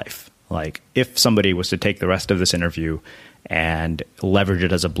up their life. Like if somebody was to take the rest of this interview and leverage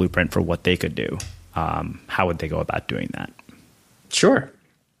it as a blueprint for what they could do, how would they go about doing that? Sure.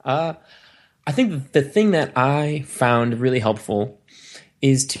 I think the thing that I found really helpful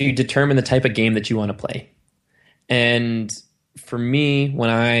is to determine the type of game that you want to play. And for me,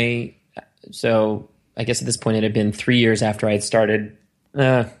 I guess at this point it had been 3 years after I had started,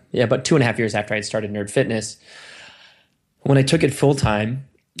 about 2.5 years after I had started Nerd Fitness. When I took it full time,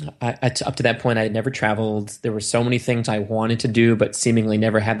 up to that point, I had never traveled. There were so many things I wanted to do, but seemingly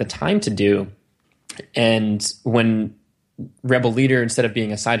never had the time to do. And when Rebel Leader, instead of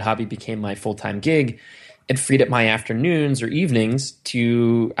being a side hobby, became my full-time gig, it freed up my afternoons or evenings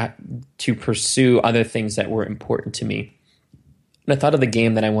to pursue other things that were important to me. And I thought of the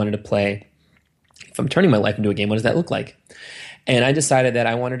game that I wanted to play. If I'm turning my life into a game, what does that look like? And I decided that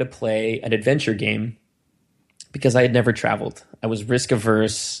I wanted to play an adventure game because I had never traveled. I was risk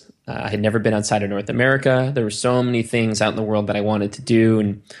averse. I had never been outside of North America. There were so many things out in the world that I wanted to do,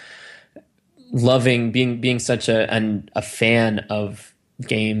 and loving being such a fan of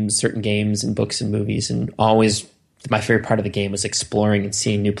games, certain games and books and movies, and always my favorite part of the game was exploring and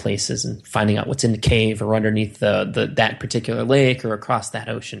seeing new places and finding out what's in the cave or underneath that particular lake or across that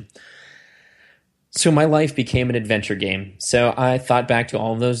ocean. So my life became an adventure game. So I thought back to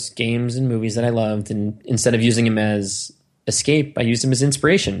all of those games and movies that I loved, and instead of using them as escape, I used them as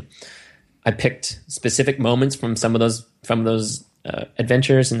inspiration. I picked specific moments from some of those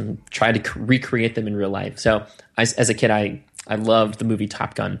adventures and tried to recreate them in real life. So as a kid, I loved the movie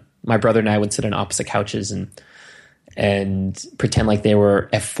Top Gun. My brother and I would sit on opposite couches and pretend like they were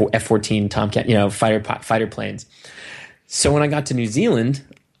F-14 Tomcat, fighter planes. So when I got to New Zealand,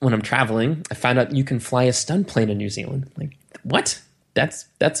 when I'm traveling, I found out you can fly a stunt plane in New Zealand. Like, what? That's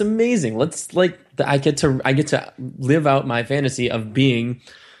amazing. I get to live out my fantasy of being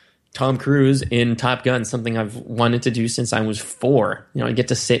Tom Cruise in Top Gun, something I've wanted to do since I was 4. I get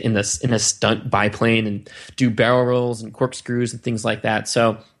to sit in a stunt biplane and do barrel rolls and corkscrews and things like that.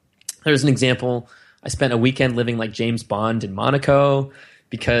 So there's an example. I spent a weekend living like James Bond in Monaco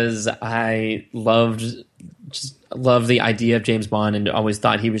because I loved the idea of James Bond and always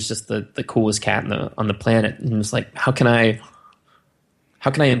thought he was just the coolest cat on the planet. And it was like, how can I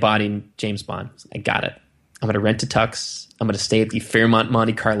embody James Bond? I got it. I'm going to rent a tux. I'm going to stay at the Fairmont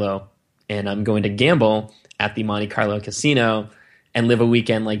Monte Carlo, and I'm going to gamble at the Monte Carlo casino and live a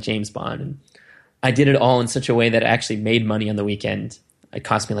weekend like James Bond. And I did it all in such a way that it actually made money on the weekend. It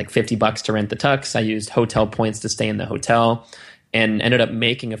cost me like $50 to rent the tux. I used hotel points to stay in the hotel and ended up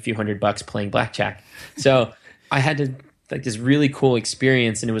making a few $100 playing blackjack. So I had this really cool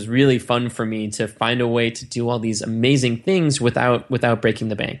experience, and it was really fun for me to find a way to do all these amazing things without breaking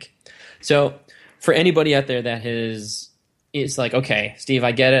the bank. So for anybody out there that it's like, okay, Steve,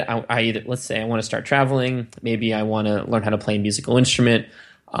 I get it. Let's say I want to start traveling. Maybe I want to learn how to play a musical instrument.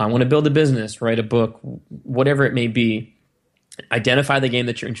 I want to build a business, write a book, whatever it may be. Identify the game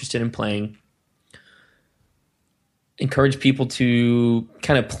that you're interested in playing. Encourage people to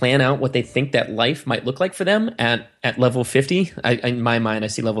kind of plan out what they think that life might look like for them at level 50. In my mind, I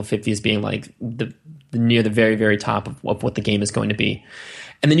see level 50 as being like near the very, very top of what the game is going to be.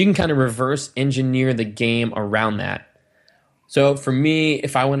 And then you can kind of reverse engineer the game around that. So for me,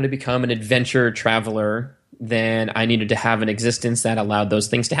 if I wanted to become an adventure traveler, then I needed to have an existence that allowed those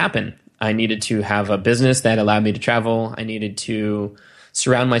things to happen. I needed to have a business that allowed me to travel. I needed to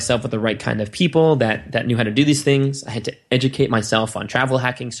surround myself with the right kind of people that knew how to do these things. I had to educate myself on travel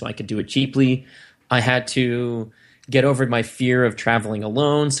hacking so I could do it cheaply. I had to get over my fear of traveling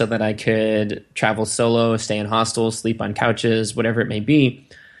alone so that I could travel solo, stay in hostels, sleep on couches, whatever it may be.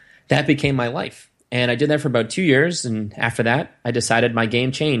 That became my life. And I did that for about 2 years. And after that, I decided my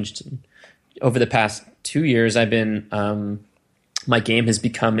game changed. Over the past 2 years, my game has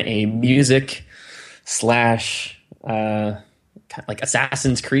become a music / like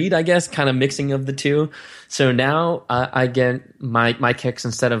Assassin's Creed, I guess, kind of mixing of the two. So now I get my kicks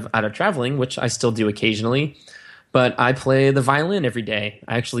instead of out of traveling, which I still do occasionally, but I play the violin every day.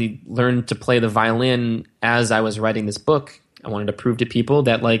 I actually learned to play the violin as I was writing this book. I wanted to prove to people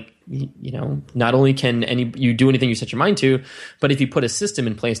that, like, not only can you do anything you set your mind to, but if you put a system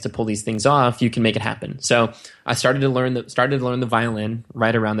in place to pull these things off, you can make it happen. So I started to learn the violin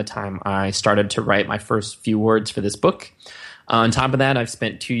right around the time I started to write my first few words for this book. On top of that, I've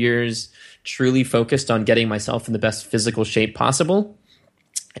spent 2 years truly focused on getting myself in the best physical shape possible,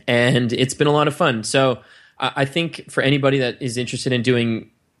 and it's been a lot of fun. So I think for anybody that is interested in doing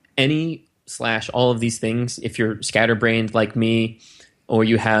any / all of these things, if you're scatterbrained like me, or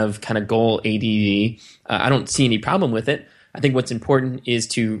you have kind of goal ADD, I don't see any problem with it. I think what's important is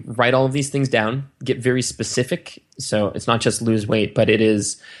to write all of these things down, get very specific. So it's not just lose weight, but it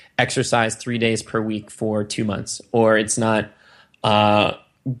is exercise 3 days per week for 2 months. Or it's not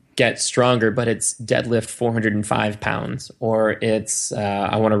get stronger, but it's deadlift 405 pounds. Or it's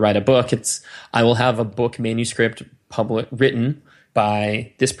I want to write a book. It's I will have a book manuscript written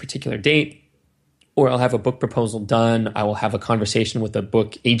by this particular date. Or I'll have a book proposal done. I will have a conversation with a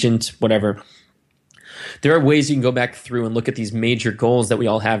book agent, whatever. There are ways you can go back through and look at these major goals that we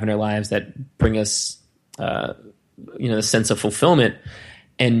all have in our lives that bring us, the sense of fulfillment,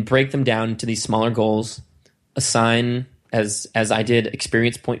 and break them down into these smaller goals. Assign, as I did,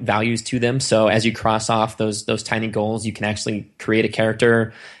 experience point values to them. So as you cross off those tiny goals, you can actually create a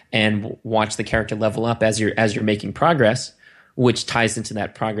character and watch the character level up as you're making progress, which ties into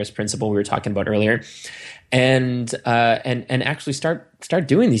that progress principle we were talking about earlier, and actually start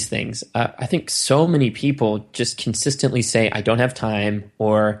doing these things. I think so many people just consistently say, I don't have time,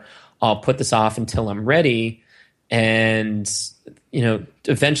 or I'll put this off until I'm ready, and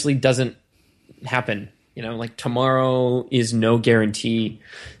eventually doesn't happen. Like tomorrow is no guarantee.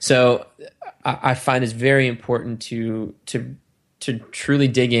 So I find it's very important to truly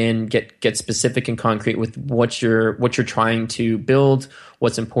dig in, get specific and concrete with what you're trying to build,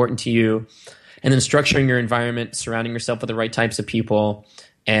 what's important to you, and then structuring your environment, surrounding yourself with the right types of people,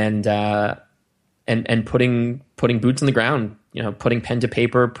 and putting boots on the ground, putting pen to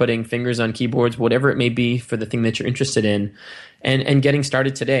paper, putting fingers on keyboards, whatever it may be for the thing that you're interested in, and getting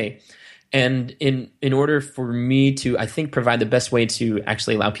started today. And in order for me to, I think, provide the best way to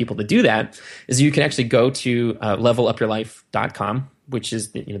actually allow people to do that is you can actually go to levelupyourlife.com, which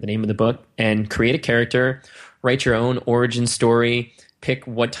is the name of the book, and create a character, write your own origin story, pick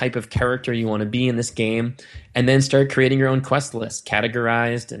what type of character you want to be in this game, and then start creating your own quest list,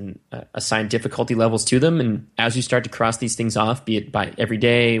 categorized, and assign difficulty levels to them. And as you start to cross these things off, be it by every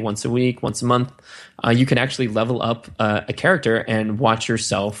day, once a week, once a month, you can actually level up a character and watch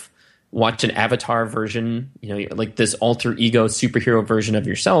an avatar version, like this alter ego superhero version of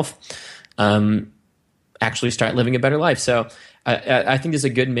yourself, actually start living a better life. So I think there's a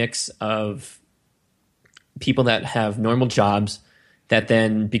good mix of people that have normal jobs that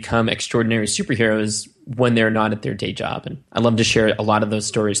then become extraordinary superheroes when they're not at their day job. And I love to share a lot of those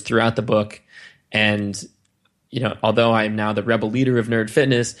stories throughout the book. And, although I'm now the rebel leader of Nerd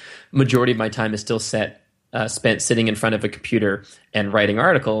Fitness, majority of my time is still spent sitting in front of a computer and writing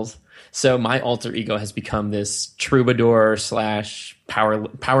articles. So my alter ego has become this troubadour /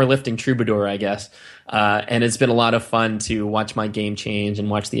 powerlifting troubadour, I guess. And it's been a lot of fun to watch my game change and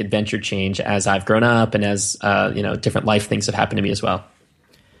watch the adventure change as I've grown up and as different life things have happened to me as well.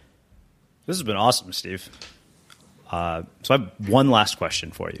 This has been awesome, Steve. So I have one last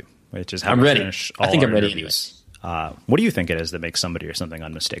question for you, which is how I'm we ready. finish all I think our I'm ready interviews. What do you think it is that makes somebody or something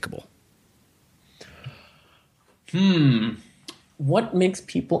unmistakable? What makes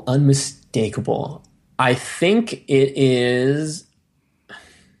people unmistakable? I think it is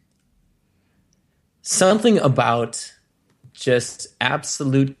something about just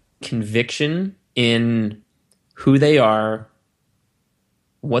absolute conviction in who they are,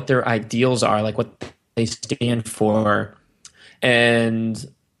 what their ideals are, like what they stand for, and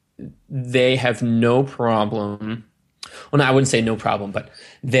they have no problem. Well, no, I wouldn't say no problem, but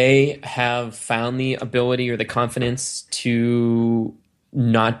they have found the ability or the confidence to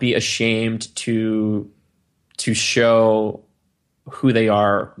not be ashamed to show who they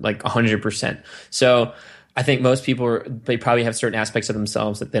are, like 100%. So I think most people, they probably have certain aspects of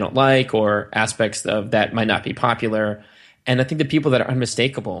themselves that they don't like, or aspects of that might not be popular. And I think the people that are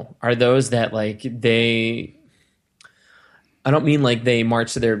unmistakable are those that I don't mean like they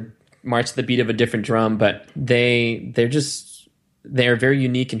march to the beat of a different drum, but they're very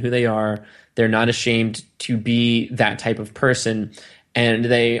unique in who they are. They're not ashamed to be that type of person, and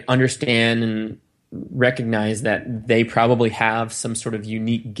they understand and recognize that they probably have some sort of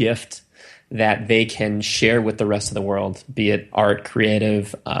unique gift that they can share with the rest of the world, be it art,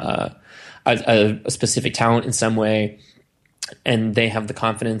 creative, a specific talent in some way, and they have the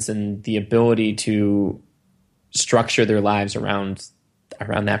confidence and the ability to structure their lives around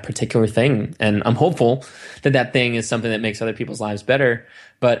that particular thing. And I'm hopeful that thing is something that makes other people's lives better.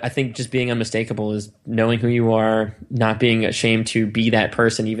 But I think just being unmistakable is knowing who you are, not being ashamed to be that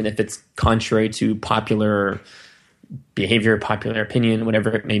person, even if it's contrary to popular behavior, popular opinion,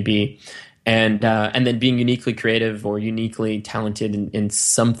 whatever it may be. And then being uniquely creative or uniquely talented in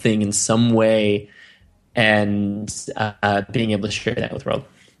something, in some way, and being able to share that with the world.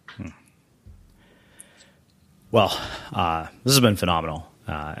 Well, this has been phenomenal.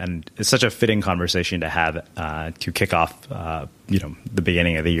 And it's such a fitting conversation to have to kick off, the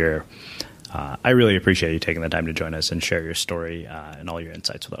beginning of the year. I really appreciate you taking the time to join us and share your story and all your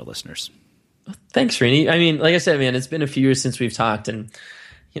insights with our listeners. Thanks, Srini. I mean, like I said, man, it's been a few years since we've talked, and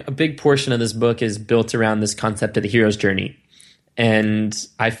a big portion of this book is built around this concept of the hero's journey. And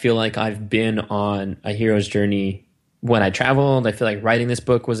I feel like I've been on a hero's journey when I traveled. I feel like writing this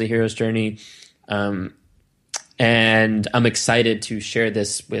book was a hero's journey. And I'm excited to share it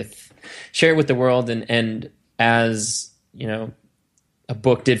with the world. And as, a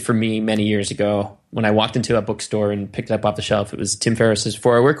book did for me many years ago, when I walked into a bookstore and picked it up off the shelf, it was Tim Ferriss's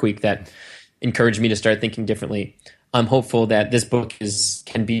 4-Hour Workweek that encouraged me to start thinking differently. I'm hopeful that this book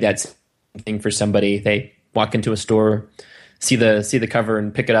can be that same thing for somebody. They walk into a store, see the cover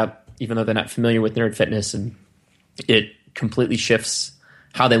and pick it up, even though they're not familiar with nerd fitness, and it completely shifts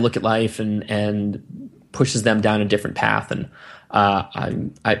how they look at life and pushes them down a different path. And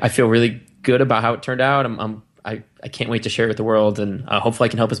I feel really good about how it turned out. I can't wait to share it with the world, and hopefully I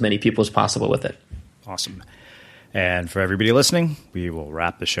can help as many people as possible with it. Awesome. And for everybody listening, we will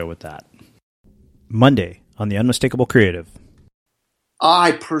wrap the show with that. Monday on The Unmistakable Creative.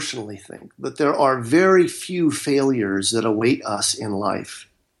 I personally think that there are very few failures that await us in life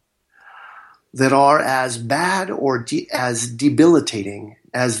that are as bad or as debilitating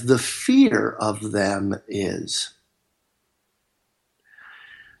as the fear of them is.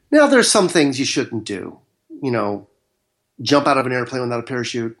 Now, there's some things you shouldn't do. Jump out of an airplane without a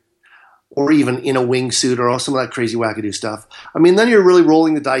parachute, or even in a wingsuit, or some of that crazy wackadoo stuff. I mean, then you're really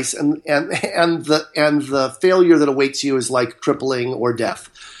rolling the dice, and the failure that awaits you is like crippling or death.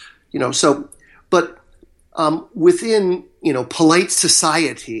 But within polite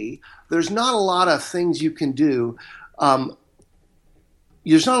society, there's not a lot of things you can do.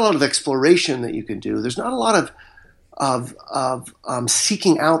 There's not a lot of exploration that you can do. There's not a lot of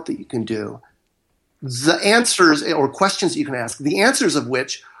seeking out that you can do. The answers or questions that you can ask, the answers of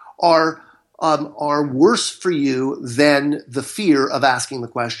which are worse for you than the fear of asking the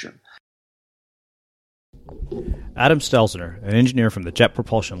question. Adam Stelzner, an engineer from the Jet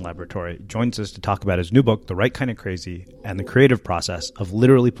Propulsion Laboratory, joins us to talk about his new book, The Right Kind of Crazy, and the creative process of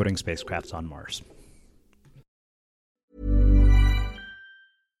literally putting spacecrafts on Mars.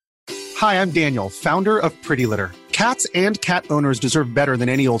 Hi, I'm Daniel, founder of Pretty Litter. Cats and cat owners deserve better than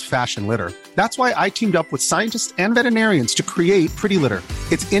any old-fashioned litter. That's why I teamed up with scientists and veterinarians to create Pretty Litter.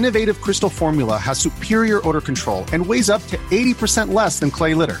 Its innovative crystal formula has superior odor control and weighs up to 80% less than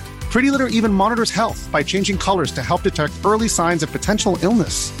clay litter. Pretty Litter even monitors health by changing colors to help detect early signs of potential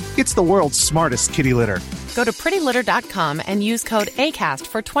illness. It's the world's smartest kitty litter. Go to prettylitter.com and use code ACAST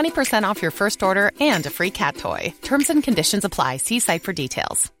for 20% off your first order and a free cat toy. Terms and conditions apply. See site for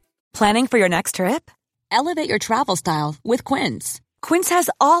details. Planning for your next trip? Elevate your travel style with Quince. Quince has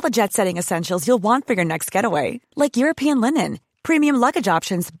all the jet-setting essentials you'll want for your next getaway, like European linen, premium luggage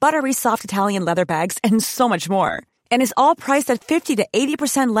options, buttery soft Italian leather bags, and so much more. And is all priced at 50 to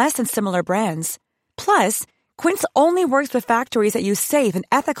 80% less than similar brands. Plus, Quince only works with factories that use safe and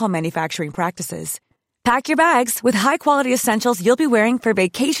ethical manufacturing practices. Pack your bags with high-quality essentials you'll be wearing for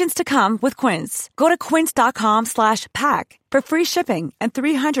vacations to come with Quince. Go to quince.com/pack for free shipping and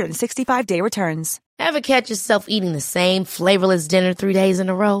 365-day returns. Ever catch yourself eating the same flavorless dinner 3 days in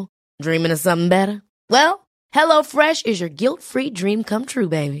a row? Dreaming of something better? Well, HelloFresh is your guilt-free dream come true,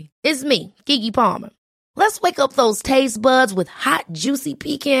 baby. It's me, Keke Palmer. Let's wake up those taste buds with hot, juicy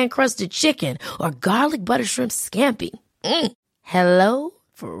pecan-crusted chicken or garlic butter shrimp scampi. Hello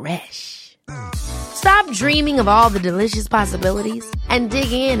Fresh. Stop dreaming of all the delicious possibilities and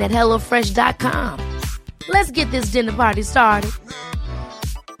dig in at HelloFresh.com. Let's get this dinner party started.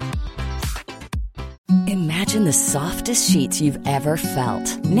 Imagine the softest sheets you've ever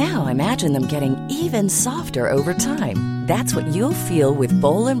felt. Now imagine them getting even softer over time. That's what you'll feel with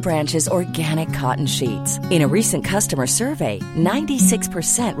Boll & Branch's organic cotton sheets. In a recent customer survey,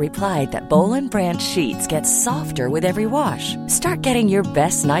 96% replied that Boll & Branch sheets get softer with every wash. Start getting your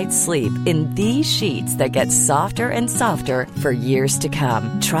best night's sleep in these sheets that get softer and softer for years to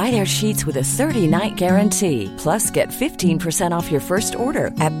come. Try their sheets with a 30-night guarantee. Plus, get 15% off your first order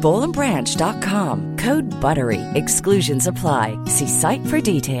at bollandbranch.com. Code BUTTERY. Exclusions apply. See site for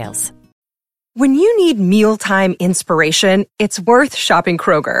details. When you need mealtime inspiration, it's worth shopping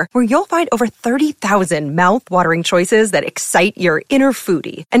Kroger, where you'll find over 30,000 mouth-watering choices that excite your inner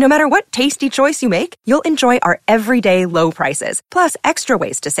foodie. And no matter what tasty choice you make, you'll enjoy our everyday low prices, plus extra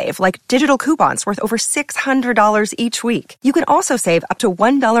ways to save, like digital coupons worth over $600 each week. You can also save up to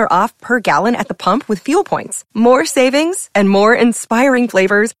 $1 off per gallon at the pump with fuel points. More savings and more inspiring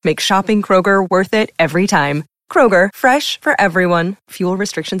flavors make shopping Kroger worth it every time. Kroger, fresh for everyone. Fuel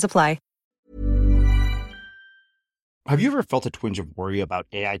restrictions apply. Have you ever felt a twinge of worry about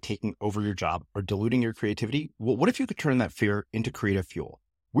AI taking over your job or diluting your creativity? Well, what if you could turn that fear into creative fuel?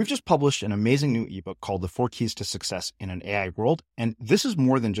 We've just published an amazing new ebook called The 4 Keys to Success in an AI World, and this is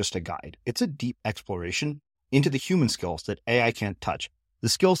more than just a guide. It's a deep exploration into the human skills that AI can't touch, the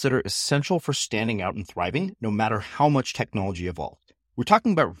skills that are essential for standing out and thriving no matter how much technology evolved. We're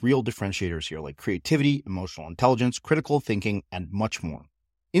talking about real differentiators here like creativity, emotional intelligence, critical thinking, and much more.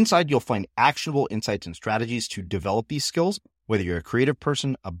 Inside, you'll find actionable insights and strategies to develop these skills, whether you're a creative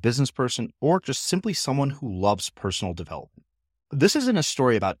person, a business person, or just simply someone who loves personal development. This isn't a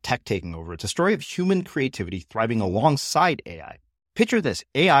story about tech taking over. It's a story of human creativity thriving alongside AI. Picture this,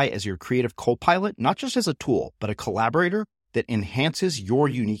 AI as your creative co-pilot, not just as a tool, but a collaborator that enhances your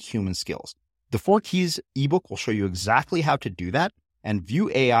unique human skills. The 4 Keys ebook will show you exactly how to do that and view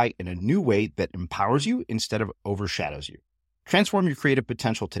AI in a new way that empowers you instead of overshadows you. Transform your creative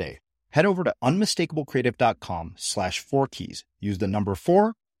potential today. Head over to unmistakablecreative.com/4keys. Use the number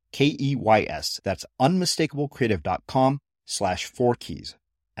 4, KEYS. That's unmistakablecreative.com/4keys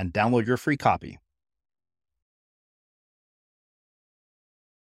and download your free copy.